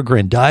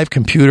Peregrine dive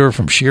computer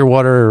from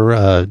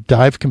Shearwater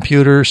Dive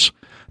Computers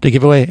to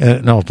give away.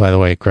 No, by the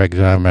way, Greg, the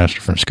Dive Master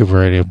from Scuba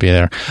Radio, will be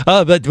there.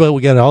 But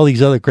we got all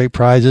these other great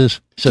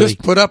prizes. So just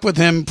put up with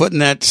him putting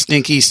that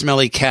stinky,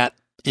 smelly cat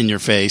in your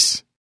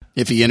face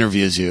if he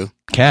interviews you.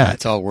 Cat.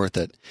 It's all worth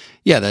it.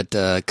 Yeah,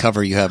 that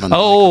cover you have on the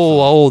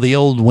the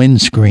old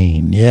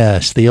windscreen.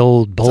 Yes, the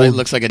old bald. So it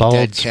looks like a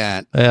dead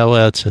cat. Yeah,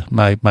 well, it's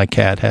my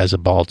cat has a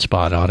bald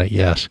spot on it.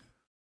 Yes,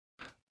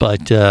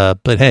 but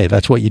hey,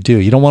 that's what you do.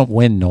 You don't want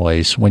wind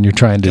noise when you're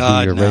trying to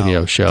do your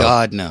radio show.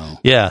 God, no.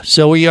 Yeah,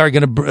 so we are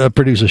going to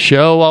produce a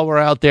show while we're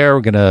out there.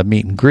 We're going to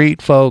meet and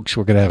greet folks.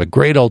 We're going to have a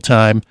great old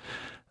time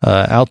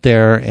out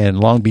there in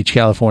Long Beach,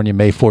 California,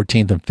 May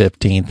 14th and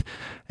 15th.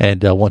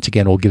 And once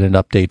again, we'll get an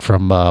update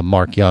from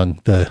Mark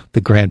Young,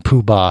 the grand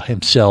poobah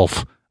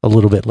himself, a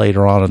little bit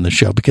later on in the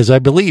show. Because I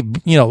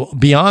believe,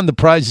 beyond the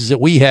prizes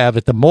that we have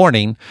at the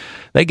morning,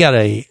 they got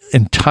a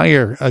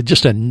entire,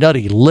 just a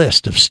nutty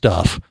list of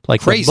stuff.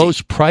 Like the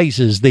most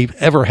prizes they've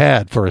ever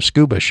had for a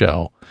scuba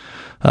show.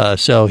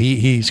 So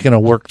he's going to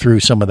work through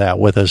some of that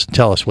with us and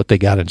tell us what they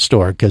got in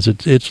store. Because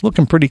it's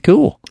looking pretty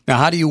cool. Now,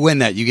 how do you win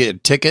that? You get a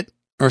ticket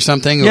or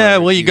something? Yeah,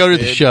 well, you go to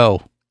the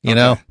show, you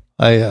know.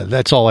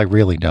 That's all I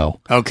really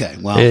know. Okay,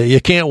 well, you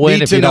can't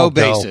win if you don't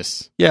know.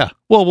 Basis. Yeah,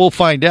 well, we'll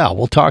find out.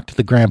 We'll talk to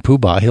the Grand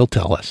Poobah. He'll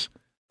tell us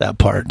that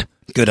part.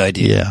 Good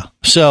idea. Yeah.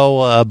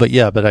 So,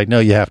 but I know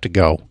you have to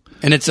go.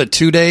 And it's a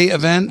 2-day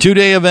event?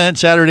 2-day event,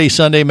 Saturday,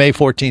 Sunday, May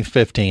 14th,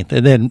 15th.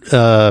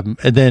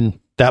 And then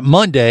that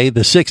Monday,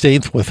 the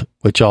 16th,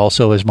 which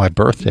also is my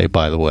birthday,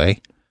 by the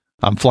way.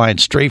 I'm flying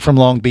straight from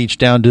Long Beach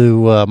down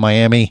to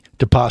Miami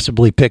to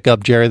possibly pick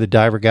up Jerry the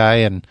Diver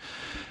Guy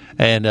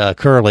and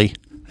Curly.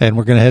 And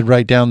we're going to head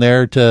right down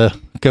there to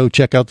go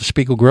check out the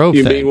Spiegel Grove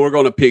thing. You mean we're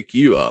going to pick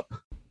you up?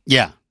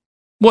 Yeah.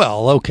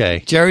 Well,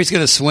 okay. Jerry's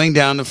going to swing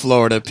down to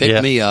Florida,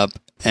 pick me up,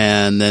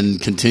 and then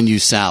continue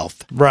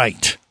south.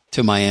 Right.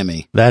 to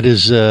Miami. That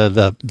is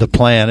the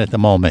plan at the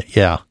moment,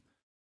 yeah.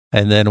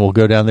 And then we'll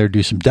go down there,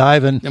 do some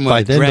diving. And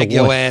we'll drag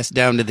your ass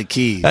down to the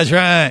Keys. That's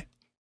right.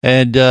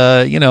 And,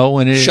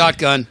 when it...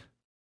 Shotgun.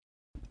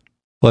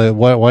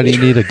 Why do you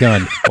need a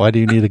gun? Why do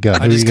you need a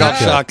gun? I just got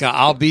shotgun.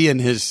 I'll be in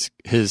his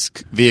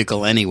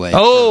vehicle anyway.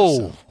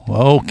 Oh,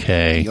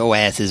 okay. Your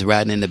ass is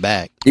riding in the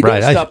back. You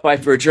can stop by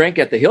for a drink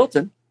at the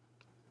Hilton.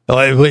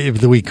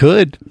 If we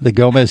could, the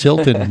Gomez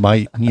Hilton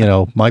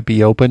might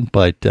be open,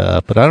 but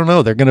I don't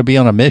know. They're going to be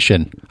on a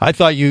mission. I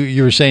thought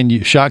you were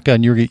saying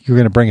shotgun. You're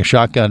going to bring a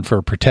shotgun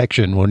for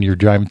protection when you're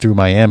driving through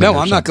Miami. No,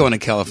 I'm not going to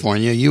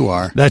California. You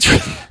are. That's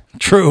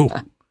true.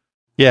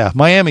 Yeah,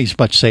 Miami's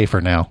much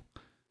safer now.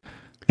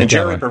 And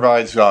Jerry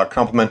provides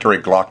complimentary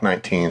Glock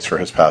 19s for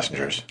his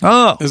passengers.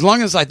 Oh, as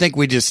long as I think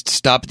we just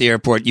stop at the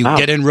airport, you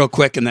get in real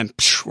quick, and then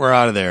we're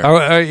out of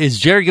there. Is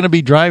Jerry going to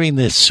be driving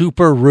this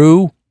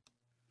Subaru?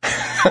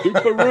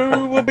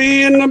 Subaru will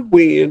be in the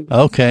wind.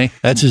 Okay,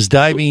 that's his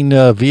diving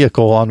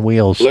vehicle on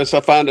wheels. Unless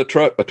I find a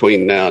truck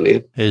between now and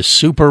then. His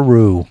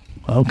Subaru.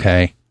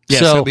 Okay. Yes,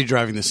 he'll be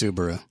driving the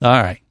Subaru. All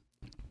right.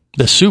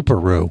 The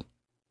Subaru.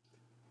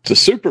 It's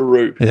a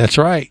Subaru. That's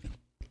right.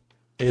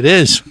 It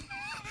is.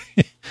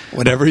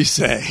 Whatever you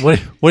say.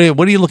 What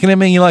are you looking at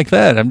me like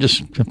that? I'm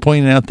just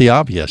pointing out the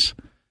obvious.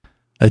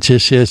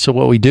 It's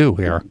what we do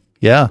here.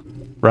 Yeah.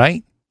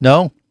 Right?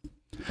 No?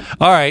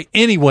 All right.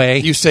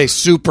 Anyway. You say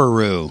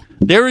Subaru.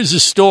 There is a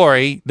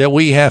story that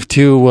we have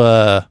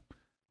to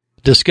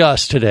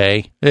discuss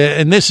today.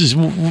 And this is,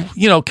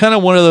 kind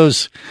of one of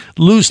those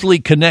loosely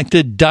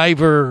connected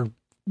diver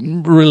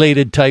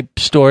related type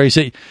stories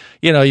that,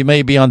 you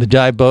may be on the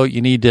dive boat.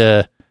 You need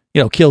to,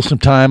 kill some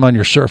time on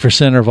your surface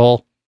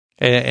interval.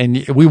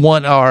 And we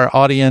want our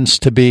audience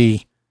to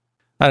be,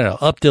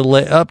 up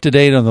to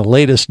date on the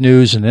latest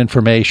news and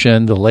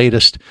information, the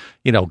latest,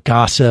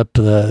 gossip,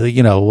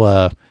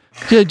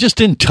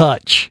 just in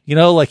touch.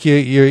 Like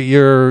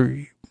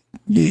you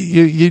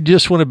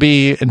just want to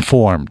be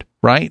informed,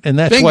 right? And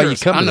that's why you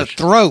come on the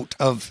throat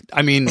of,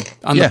 on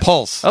the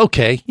pulse.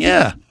 Okay,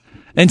 yeah.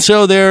 And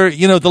so they're,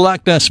 the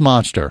Loch Ness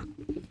Monster.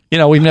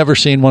 We've never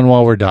seen one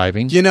while we're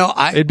diving.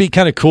 It'd be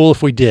kind of cool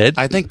if we did.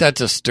 I think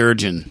that's a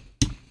sturgeon.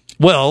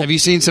 Well, have you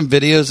seen some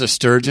videos of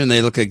sturgeon?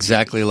 They look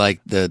exactly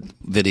like the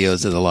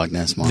videos of the Loch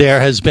Ness Monster. There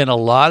has been a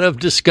lot of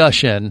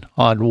discussion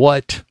on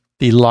what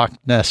the Loch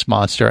Ness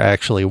Monster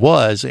actually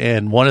was,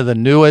 and one of the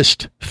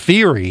newest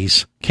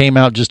theories came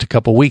out just a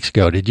couple weeks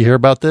ago. Did you hear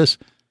about this?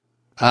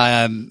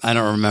 I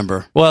don't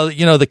remember. Well,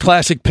 the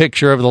classic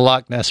picture of the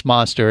Loch Ness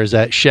Monster is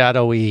that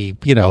shadowy,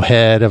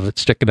 head of it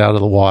sticking out of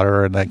the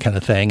water and that kind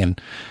of thing.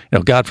 And,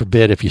 God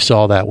forbid if you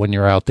saw that when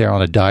you're out there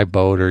on a dive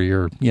boat or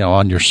you're,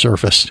 on your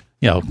surface,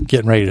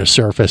 getting ready to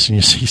surface and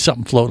you see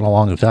something floating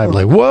along the tide,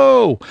 like,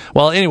 whoa.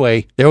 Well,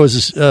 anyway, there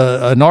was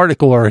an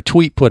article or a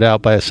tweet put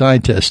out by a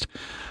scientist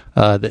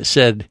that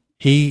said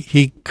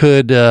he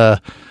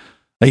couldn't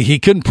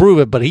prove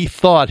it, but he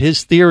thought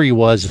his theory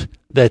was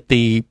that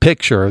the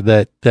picture of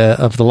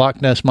the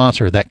Loch Ness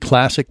Monster, that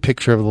classic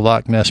picture of the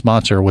Loch Ness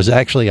Monster, was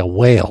actually a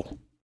whale.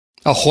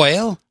 A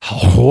whale?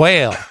 A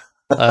whale.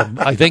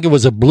 I think it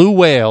was a blue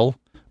whale,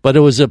 but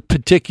it was a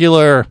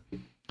particular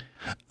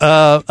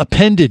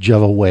appendage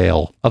of a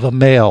whale, of a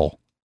male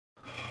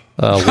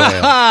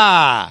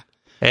whale.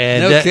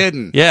 And no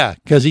kidding. Yeah,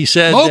 because he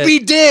said Moby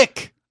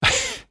Dick.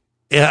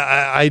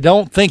 Yeah, I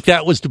don't think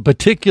that was the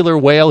particular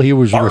whale he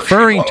was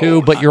referring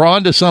to, but you're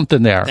onto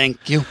something there.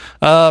 Thank you.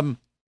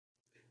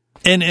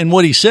 And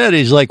what he said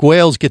is, like,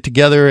 whales get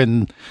together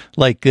and,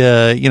 like,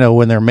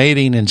 when they're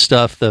mating and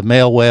stuff, the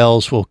male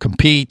whales will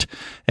compete.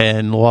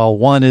 And while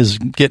one is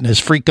getting his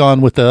freak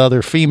on with the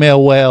other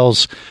female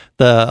whales,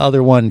 the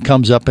other one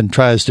comes up and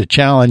tries to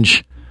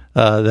challenge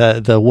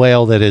the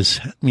whale that is,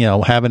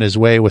 having his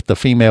way with the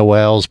female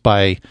whales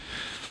by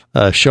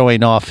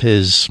showing off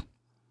his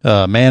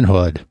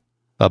manhood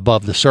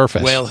above the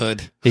surface.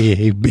 Whalehood.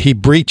 He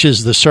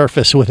breaches the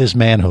surface with his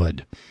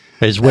manhood.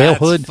 His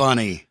whalehood. That's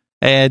funny.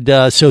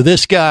 And so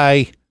this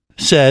guy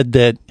said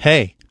that,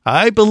 hey,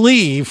 I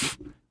believe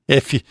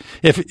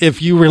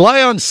if you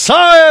rely on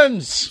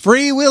science,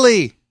 Free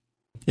Willy,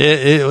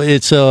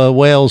 it's a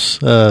whale's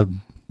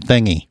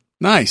thingy.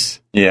 Nice.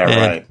 Yeah,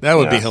 right. That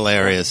would be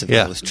hilarious if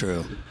that was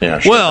true. Yeah,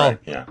 sure. Well,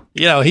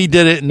 right. He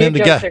did it, and then the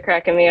jokes guy. are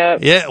cracking me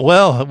up. Yeah,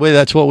 well,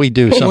 that's what we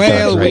do sometimes.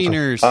 Whale Rachel.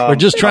 wieners. We're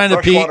just trying to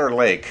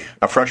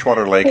a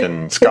freshwater lake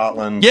in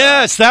Scotland.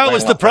 Yes, that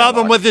was the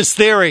problem with this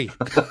theory.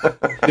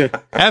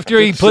 After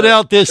he put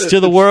out this to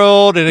the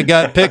world, and it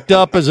got picked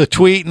up as a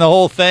tweet and the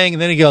whole thing,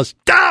 and then he goes,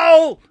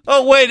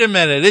 Oh, wait a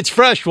minute. It's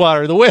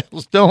freshwater. The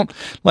whales don't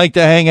like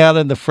to hang out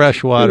in the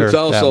freshwater. It's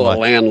also a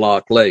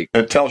landlocked lake.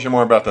 It tells you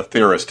more about the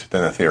theorist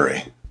than the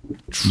theory.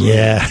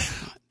 Yeah.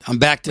 I'm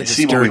back to the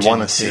see sturgeon. what we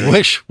want to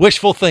see.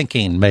 Wishful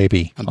thinking,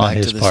 maybe, I'm on back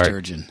his to the part.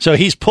 sturgeon. So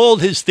he's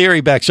pulled his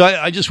theory back. So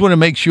I just want to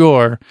make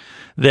sure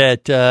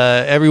that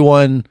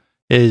everyone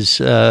is,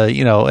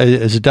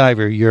 as a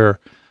diver, you're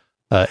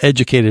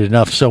educated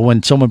enough. So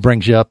when someone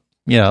brings up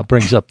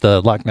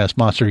the Loch Ness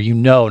Monster,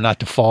 not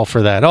to fall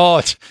for that.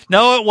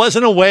 It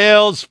wasn't a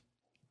whale's,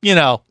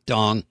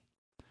 Dong.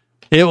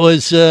 It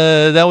was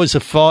that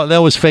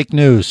was fake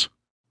news.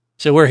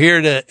 So we're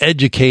here to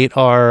educate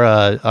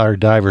our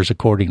divers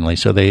accordingly,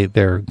 so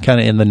they're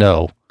kind of in the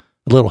know,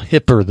 a little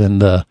hipper than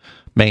the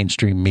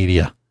mainstream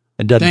media,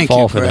 and doesn't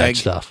fall for that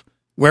stuff.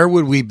 Where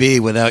would we be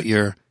without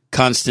your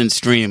constant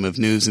stream of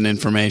news and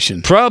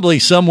information? Probably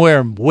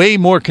somewhere way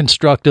more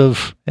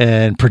constructive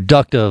and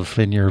productive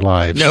in your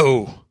lives.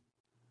 No.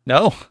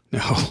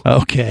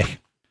 Okay.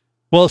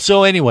 Well,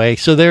 so anyway,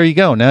 so there you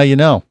go. Now you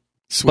know.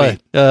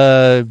 Sweet.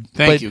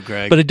 Thank you,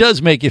 Greg. But it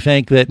does make you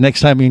think that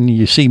next time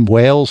you see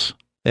whales,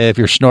 if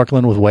you're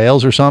snorkeling with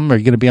whales or something, are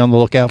you going to be on the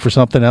lookout for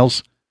something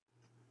else?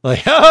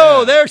 Like,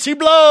 oh, there she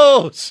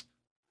blows.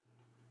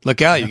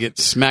 Look out, you get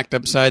smacked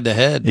upside the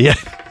head. Yeah.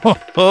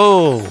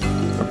 Oh.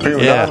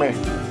 Yeah.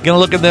 Going to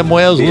look at them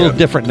whales a little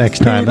different next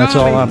time. That's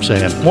all I'm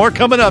saying. More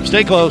coming up.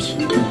 Stay close.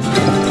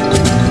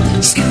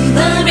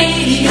 Scuba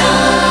Radio.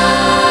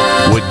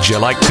 Would you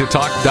like to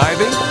talk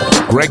diving?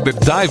 Greg the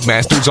Dive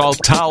Master's all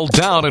toweled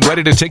down and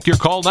ready to take your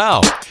call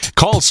now.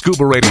 Call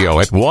Scuba Radio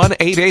at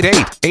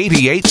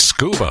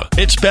 1-888-88-SCUBA.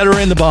 It's better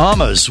in the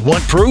Bahamas.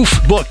 Want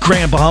proof? Book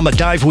Grand Bahama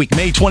Dive Week,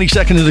 May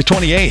 22nd to the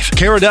 28th.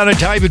 Caradonna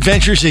Dive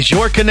Adventures is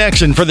your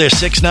connection for this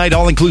 6-night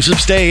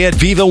all-inclusive stay at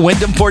Viva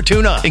Wyndham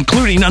Fortuna,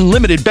 including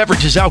unlimited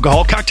beverages,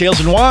 alcohol,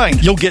 cocktails, and wine.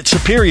 You'll get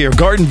superior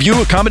garden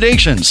view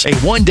accommodations, a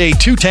 1-day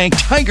 2-tank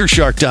Tiger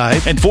Shark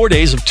dive, and 4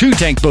 days of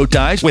 2-tank boat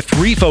dives with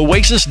Reef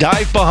Oasis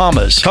Dive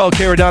Bahamas. Call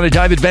Caradonna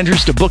Dive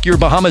Adventures to book your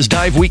Bahamas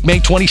Dive Week,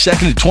 May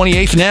 22nd to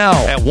 28th now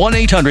at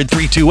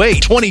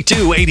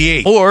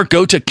 1-800-328-2288 or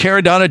go to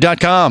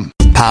Caradonna.com.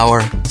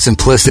 Power,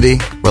 simplicity,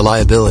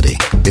 reliability.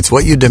 It's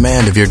what you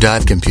demand of your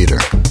dive computer.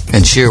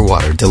 And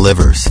Shearwater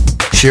delivers.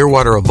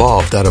 Shearwater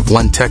evolved out of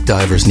one tech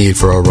diver's need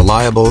for a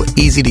reliable,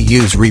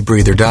 easy-to-use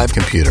rebreather dive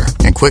computer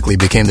and quickly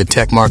became the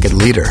tech market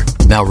leader.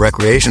 Now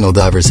recreational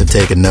divers have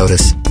taken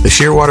notice. The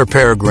Shearwater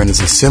Peregrine is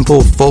a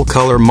simple,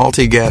 full-color,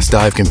 multi-gas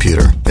dive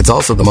computer. It's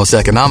also the most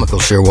economical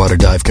Shearwater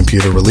dive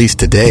computer released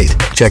to date.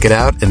 Check it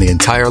out and the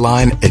entire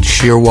line at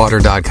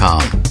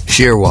Shearwater.com.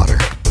 Shearwater.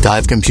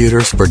 Dive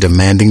computers for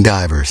demanding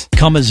divers.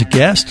 Come as a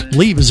guest,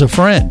 leave as a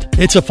friend.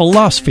 It's a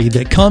philosophy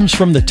that comes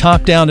from the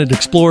top down at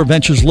Explorer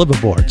Ventures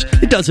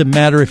liveaboards. It doesn't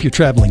matter if you're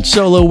traveling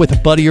solo, with a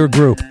buddy, or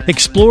group.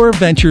 Explorer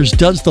Ventures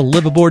does the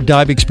liveaboard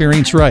dive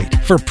experience right.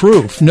 For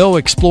proof, know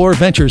Explorer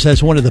Ventures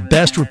has one of the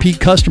best repeat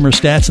customer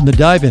stats in the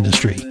dive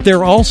industry.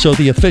 They're also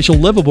the official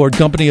liveaboard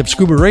company of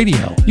Scuba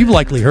Radio. You've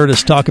likely heard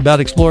us talk about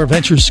Explorer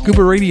Ventures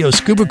Scuba Radio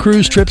scuba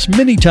cruise trips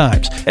many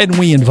times, and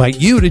we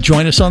invite you to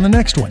join us on the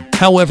next one.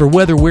 However,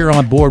 whether we're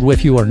on board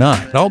with you or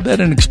not, I'll bet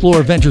an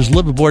Explorer Ventures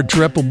liveaboard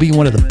trip will be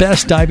one of the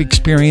best dive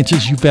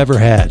experiences you've ever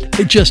had.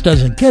 It just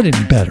doesn't get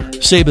any better.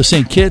 Saba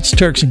St. Kitts,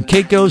 Turks and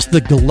Caicos, the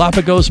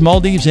Galapagos,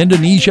 Maldives,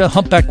 Indonesia,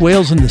 humpback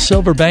whales, and the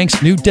Silver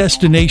Banks, new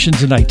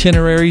destinations and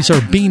itineraries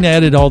are being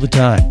added all the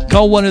time.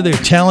 Call one of their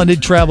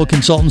talented travel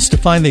consultants to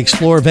find the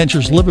Explorer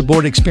Ventures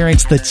liveaboard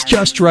experience that's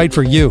just right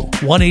for you.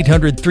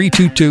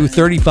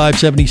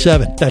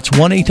 1-800-322-3577. That's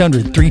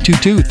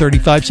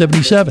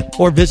 1-800-322-3577.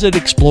 Or visit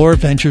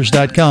explorerventures.com.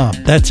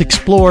 That's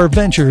explorerventures.com.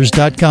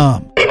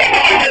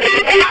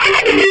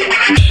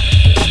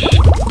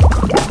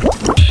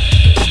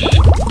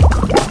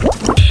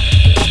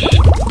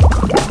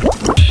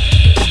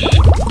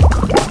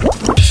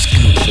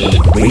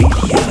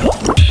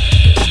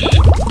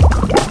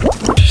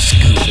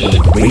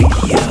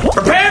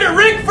 Prepare to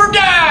rig for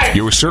dive!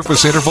 Your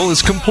surface interval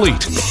is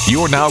complete.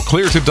 You're now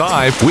clear to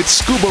dive with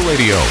Scuba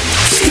Radio.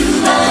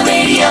 Scuba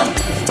Radio.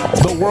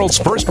 The world's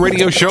first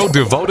radio show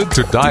devoted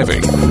to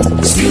diving.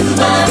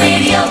 Scuba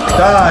Radio.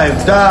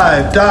 Dive,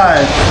 dive,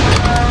 dive.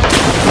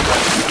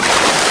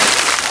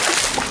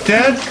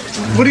 Dad,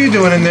 what are you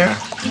doing in there?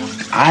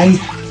 I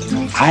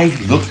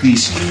look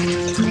these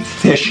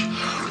fish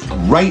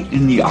right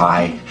in the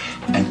eye,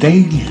 and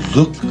they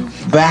look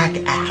back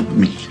at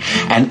me,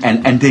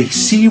 and they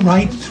see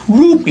right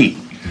through me.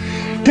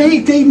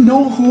 They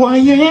know who I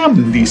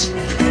am, these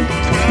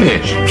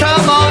fish.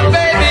 Come on,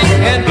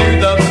 baby, and do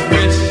the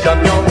fish.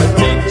 I'm gonna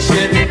teach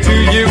it to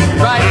you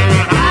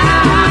right.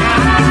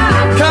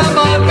 Come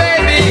on,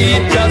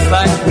 baby, just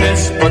like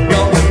this. We're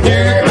gonna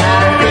do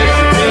that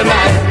fish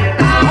tonight.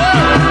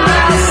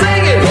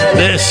 Sing it.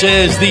 This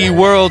is the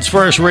world's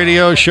first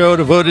radio show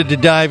devoted to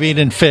diving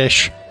and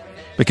fish,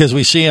 because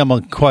we see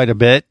them quite a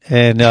bit,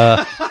 and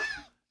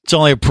it's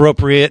only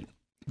appropriate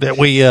that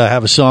we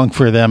have a song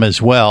for them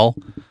as well.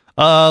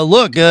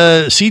 Look,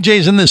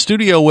 CJ's in the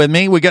studio with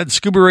me. We got the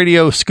Scuba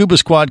Radio Scuba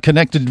Squad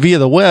connected via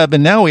the web,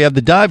 and now we have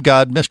the dive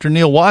god, Mr.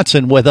 Neil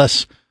Watson, with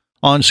us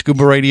on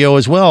Scuba Radio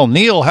as well.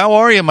 Neil, how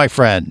are you, my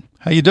friend?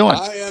 How you doing?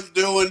 I am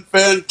doing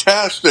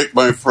fantastic,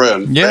 my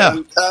friend. Yeah.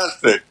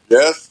 Fantastic.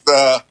 Yes,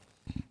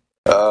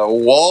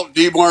 Walt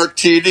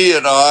DiMartini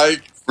and I,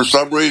 for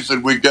some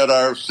reason, we get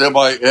our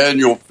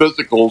semi-annual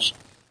physicals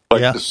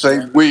the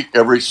same week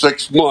every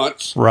 6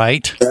 months.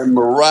 Right. And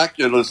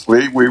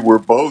miraculously, we were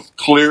both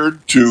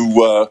cleared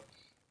to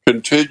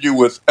continue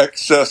with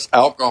excess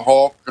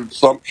alcohol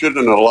consumption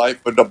and a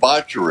life of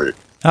debauchery.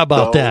 How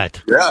about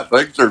that? Yeah,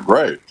 things are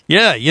great.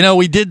 Yeah,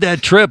 we did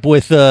that trip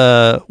with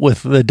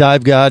the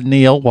dive god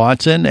Neil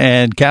Watson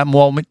and Captain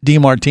Walt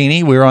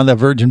DeMartini. We were on that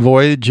Virgin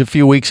Voyage a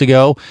few weeks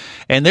ago,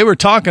 and they were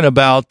talking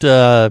about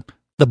the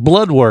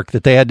blood work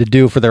that they had to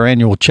do for their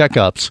annual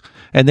checkups,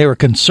 and they were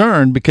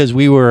concerned because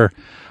we were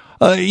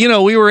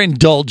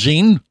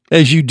indulging,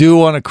 as you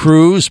do on a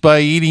cruise, by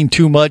eating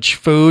too much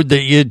food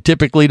that you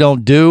typically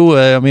don't do.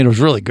 It was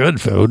really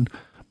good food.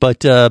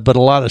 But a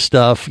lot of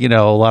stuff, a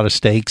lot of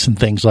steaks and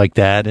things like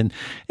that. And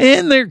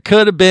there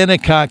could have been a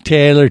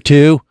cocktail or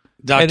two.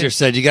 Doctor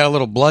said you got a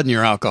little blood in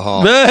your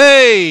alcohol.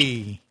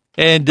 Hey!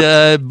 And,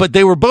 but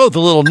they were both a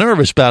little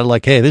nervous about it.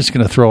 Like, hey, this is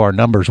going to throw our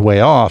numbers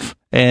way off.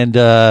 And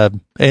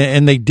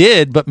they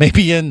did, but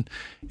maybe in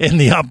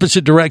the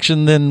opposite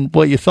direction than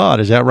what you thought.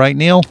 Is that right,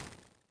 Neil?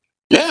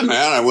 Yeah,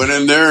 man. I went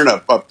in there and I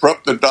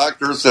prepped the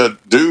doctor and said,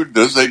 dude,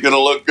 this ain't going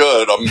to look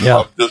good.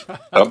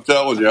 I'm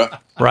telling you.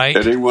 Right.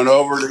 And he went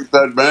over and he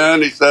said,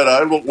 man,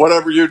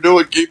 whatever you're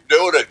doing, keep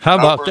doing it. How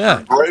about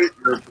that? Great.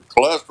 Your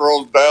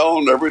cholesterol's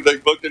down.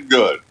 Everything's looking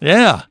good.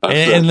 Yeah.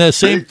 And the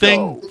same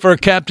thing for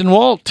Captain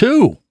Walt,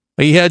 too.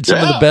 He had some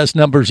of the best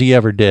numbers he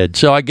ever did.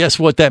 So I guess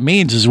what that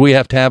means is we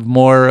have to have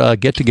more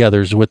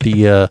get-togethers with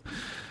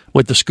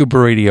the Scuba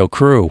Radio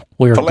crew.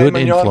 We're a good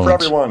influence. For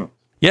everyone.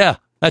 Yeah,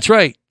 that's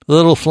right. A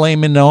little filet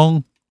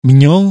mignon,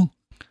 and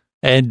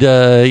what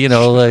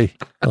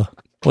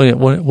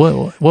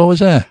was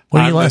that?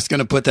 What I'm just going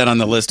to put that on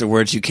the list of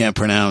words you can't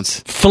pronounce.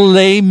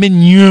 Filet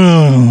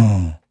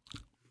mignon.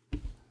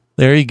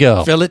 There you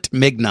go. Filet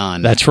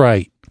mignon. That's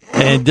right.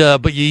 And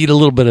but you eat a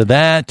little bit of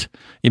that.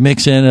 You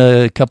mix in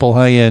a couple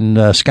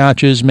high-end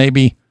scotches,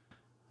 maybe,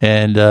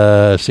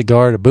 and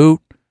cigar to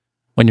boot.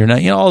 When you're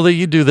not,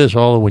 you do this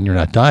all when you're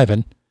not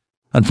diving.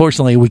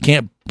 Unfortunately, we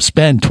can't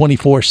spend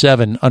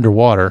 24/7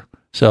 underwater.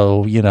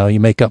 So, you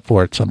make up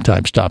for it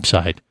sometimes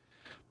topside.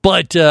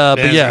 But yeah,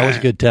 it was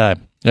a good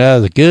time. Yeah,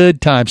 it was a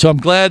good time. So I'm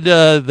glad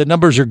the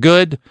numbers are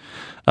good.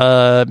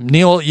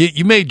 Neil,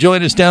 you may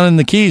join us down in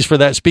the Keys for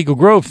that Spiegel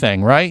Grove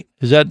thing, right?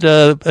 Is that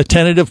a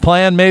tentative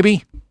plan,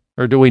 maybe?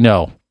 Or do we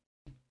know?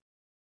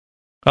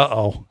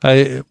 Uh-oh.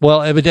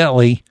 Well,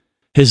 evidently,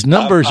 his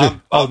numbers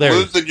are... I'm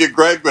losing you,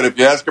 Greg, but if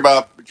you ask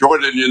about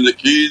joining you in the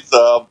Keys...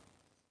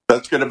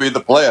 that's going to be the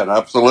plan,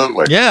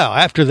 absolutely. Yeah,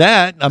 after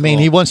that,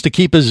 he wants to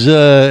keep his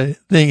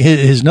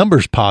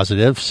numbers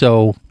positive,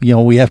 so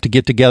we have to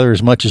get together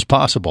as much as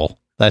possible.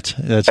 That's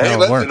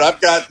how it works.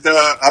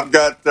 I've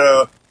got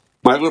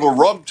my little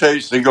rum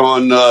tasting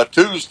on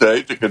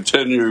Tuesday to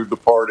continue the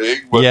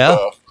partying with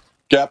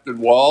Captain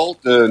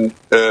Walt and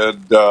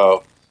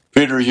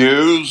Peter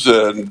Hughes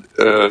and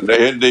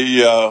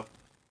Andy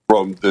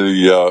from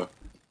the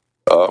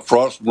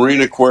Frost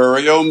Marine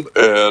Aquarium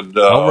and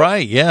all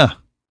right, yeah.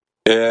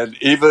 And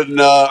even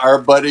our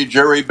buddy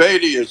Jerry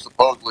Beatty is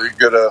supposedly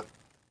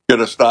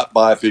gonna stop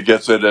by if he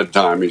gets in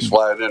time. He's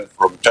flying in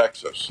from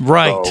Texas.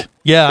 Right. So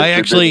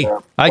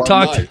I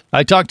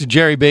talked to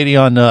Jerry Beatty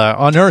on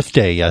Earth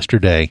Day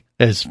yesterday,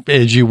 as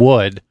you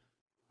would.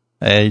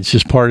 It's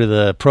just part of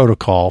the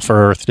protocol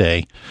for Earth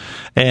Day,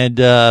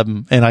 and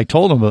I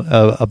told him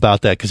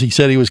about that because he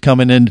said he was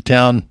coming into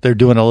town. They're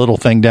doing a little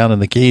thing down in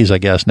the Keys, I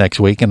guess,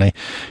 next week. And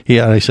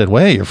I said,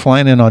 "Wait, you're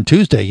flying in on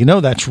Tuesday?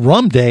 That's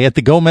Rum Day at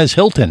the Gomez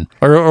Hilton,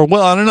 or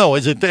well, I don't know.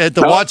 Is it at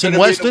the Watson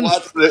Weston?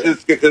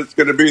 It's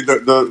going to be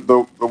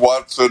the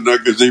Watson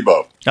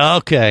gazebo.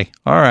 Okay,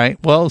 all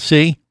right. Well,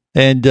 see.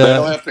 And they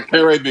don't have to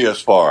carry me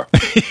as far.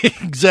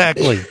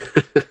 Exactly.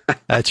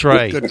 That's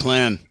right. Good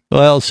plan.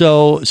 Well,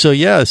 so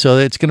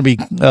it's going to be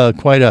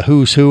quite a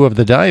who's who of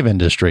the dive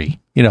industry.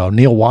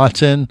 Neil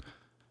Watson,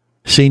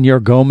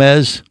 Senor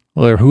Gomez,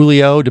 or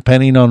Julio,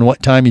 depending on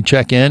what time you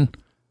check in.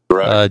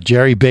 Right.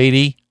 Jerry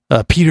Beatty,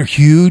 Peter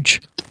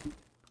Hughes.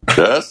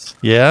 Yes.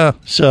 Yeah.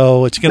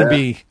 So it's going to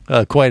be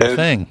quite a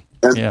thing.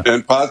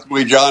 And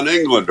possibly John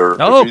Englander.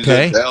 Oh, if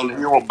okay. He's in town,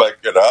 he will back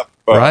it up.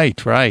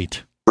 Right.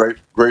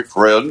 Great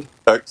friend,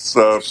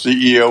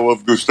 ex-CEO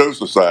of Gusteau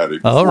Society.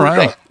 All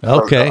right.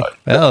 Okay.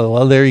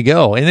 Well, there you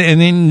go.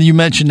 And then you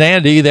mentioned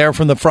Andy there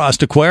from the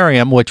Frost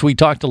Aquarium, which we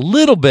talked a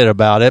little bit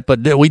about it,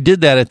 but we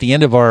did that at the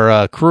end of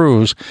our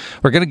cruise.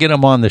 We're going to get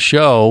him on the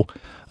show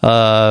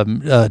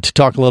to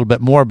talk a little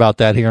bit more about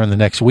that here in the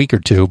next week or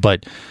two.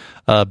 But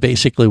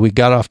basically, we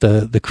got off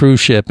the cruise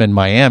ship in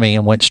Miami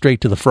and went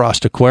straight to the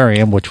Frost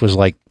Aquarium, which was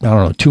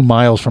 2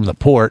 miles from the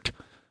port,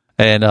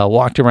 and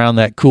walked around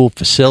that cool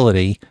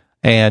facility.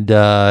 And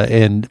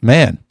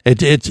man,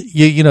 it's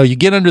you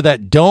get under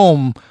that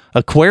dome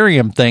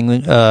aquarium thing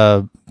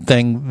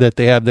that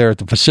they have there at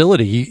the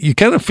facility. You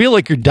kind of feel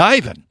like you're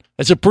diving.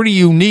 It's a pretty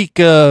unique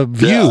view.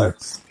 Yeah,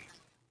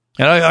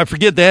 and I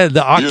forget they had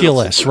the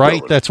Oculus,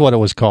 right? That's what it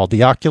was called,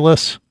 the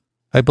Oculus,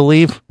 I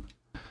believe.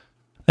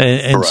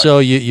 And so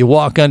you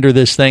walk under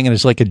this thing, and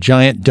it's like a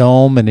giant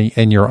dome,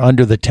 and you're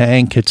under the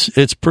tank.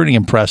 It's pretty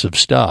impressive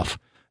stuff.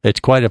 It's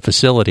quite a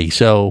facility.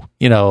 So,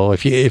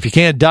 if you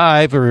can't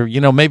dive or,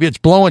 maybe it's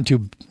blowing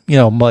too,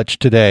 much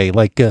today,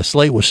 like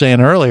Slate was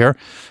saying earlier,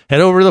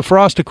 head over to the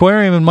Frost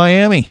Aquarium in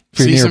Miami if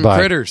you're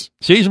nearby.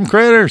 See some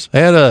critters.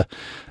 They had a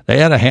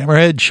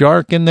hammerhead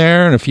shark in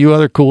there and a few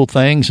other cool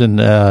things. And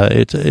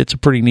it's a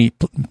pretty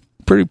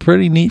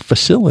neat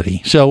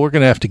facility. So we're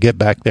going to have to get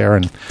back there,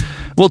 and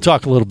we'll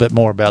talk a little bit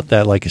more about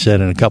that, like I said,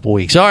 in a couple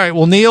weeks. All right.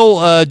 Well,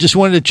 Neil, just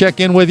wanted to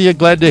check in with you.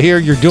 Glad to hear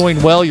you're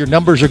doing well. Your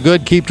numbers are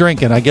good. Keep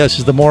drinking, I guess,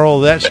 is the moral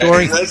of that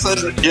story. Hey,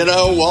 listen,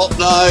 Walt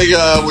and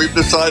I, we've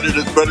decided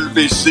it's better to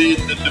be seen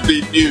than to be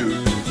viewed.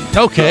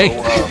 Okay.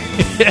 So,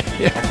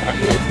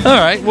 all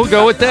right. We'll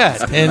go with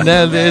that. And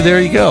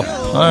there you go.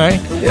 All right.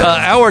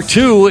 Hour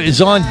 2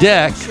 is on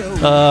deck.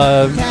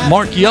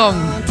 Mark Young,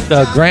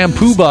 Graham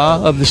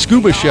Poobah of the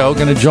Scuba Show,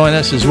 going to join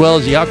us, as well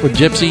as the Aqua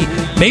Gypsy.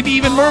 Maybe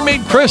even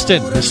Mermaid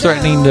Kristen is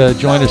threatening to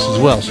join us as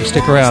well. So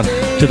stick around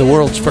to the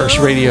world's first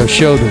radio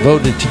show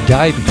devoted to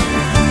diving.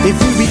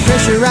 If you be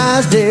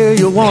pressurized there,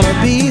 you'll want to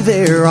be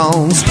there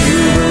on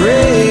Scuba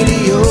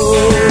Radio.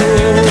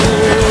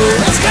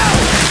 Let's go!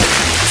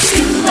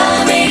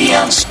 Scuba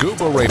Radio.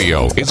 Scuba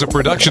Radio is a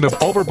production of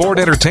Overboard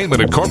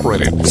Entertainment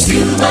Incorporated.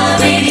 Scuba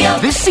Radio.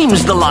 This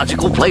seems the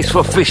logical place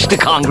for fish to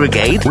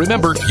congregate.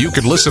 Remember, you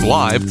can listen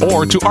live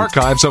or to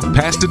archives of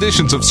past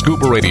editions of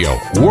Scuba Radio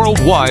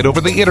worldwide over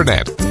the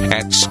internet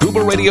at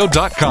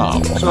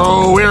scubaradio.com.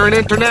 So we're in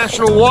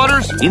international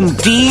waters?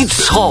 Indeed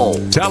so.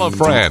 Tell a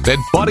friend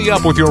and buddy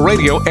up with your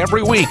radio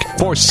every week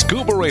for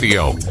Scuba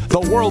Radio,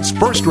 the world's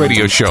first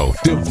radio show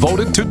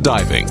devoted to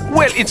diving.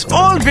 Well, it's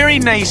all very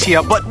nice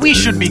here, but we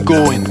should be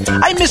going.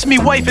 I miss me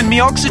wife and me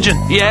oxygen.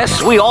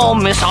 Yes, we all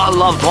miss our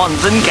loved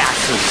ones and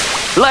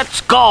gases.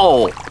 Let's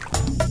go.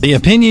 The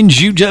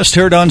opinions you just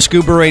heard on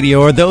Scuba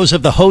Radio are those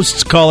of the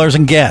hosts, callers,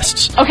 and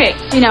guests. Okay,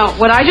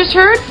 what I just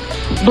heard?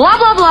 Blah,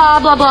 blah, blah,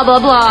 blah, blah, blah,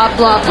 blah,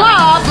 blah,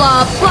 blah,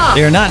 blah, blah.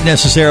 They are not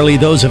necessarily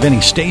those of any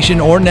station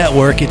or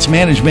network, its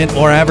management,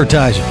 or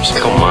advertisers.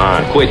 Come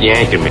on, quit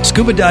yanking me.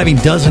 Scuba diving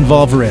does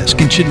involve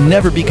risk and should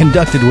never be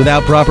conducted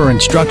without proper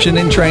instruction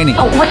and training.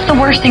 Oh, what's the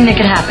worst thing that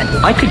could happen?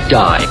 I could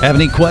die. Have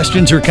any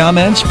questions or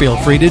comments? Feel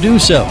free to do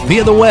so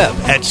via the web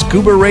at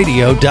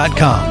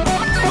scubaradio.com.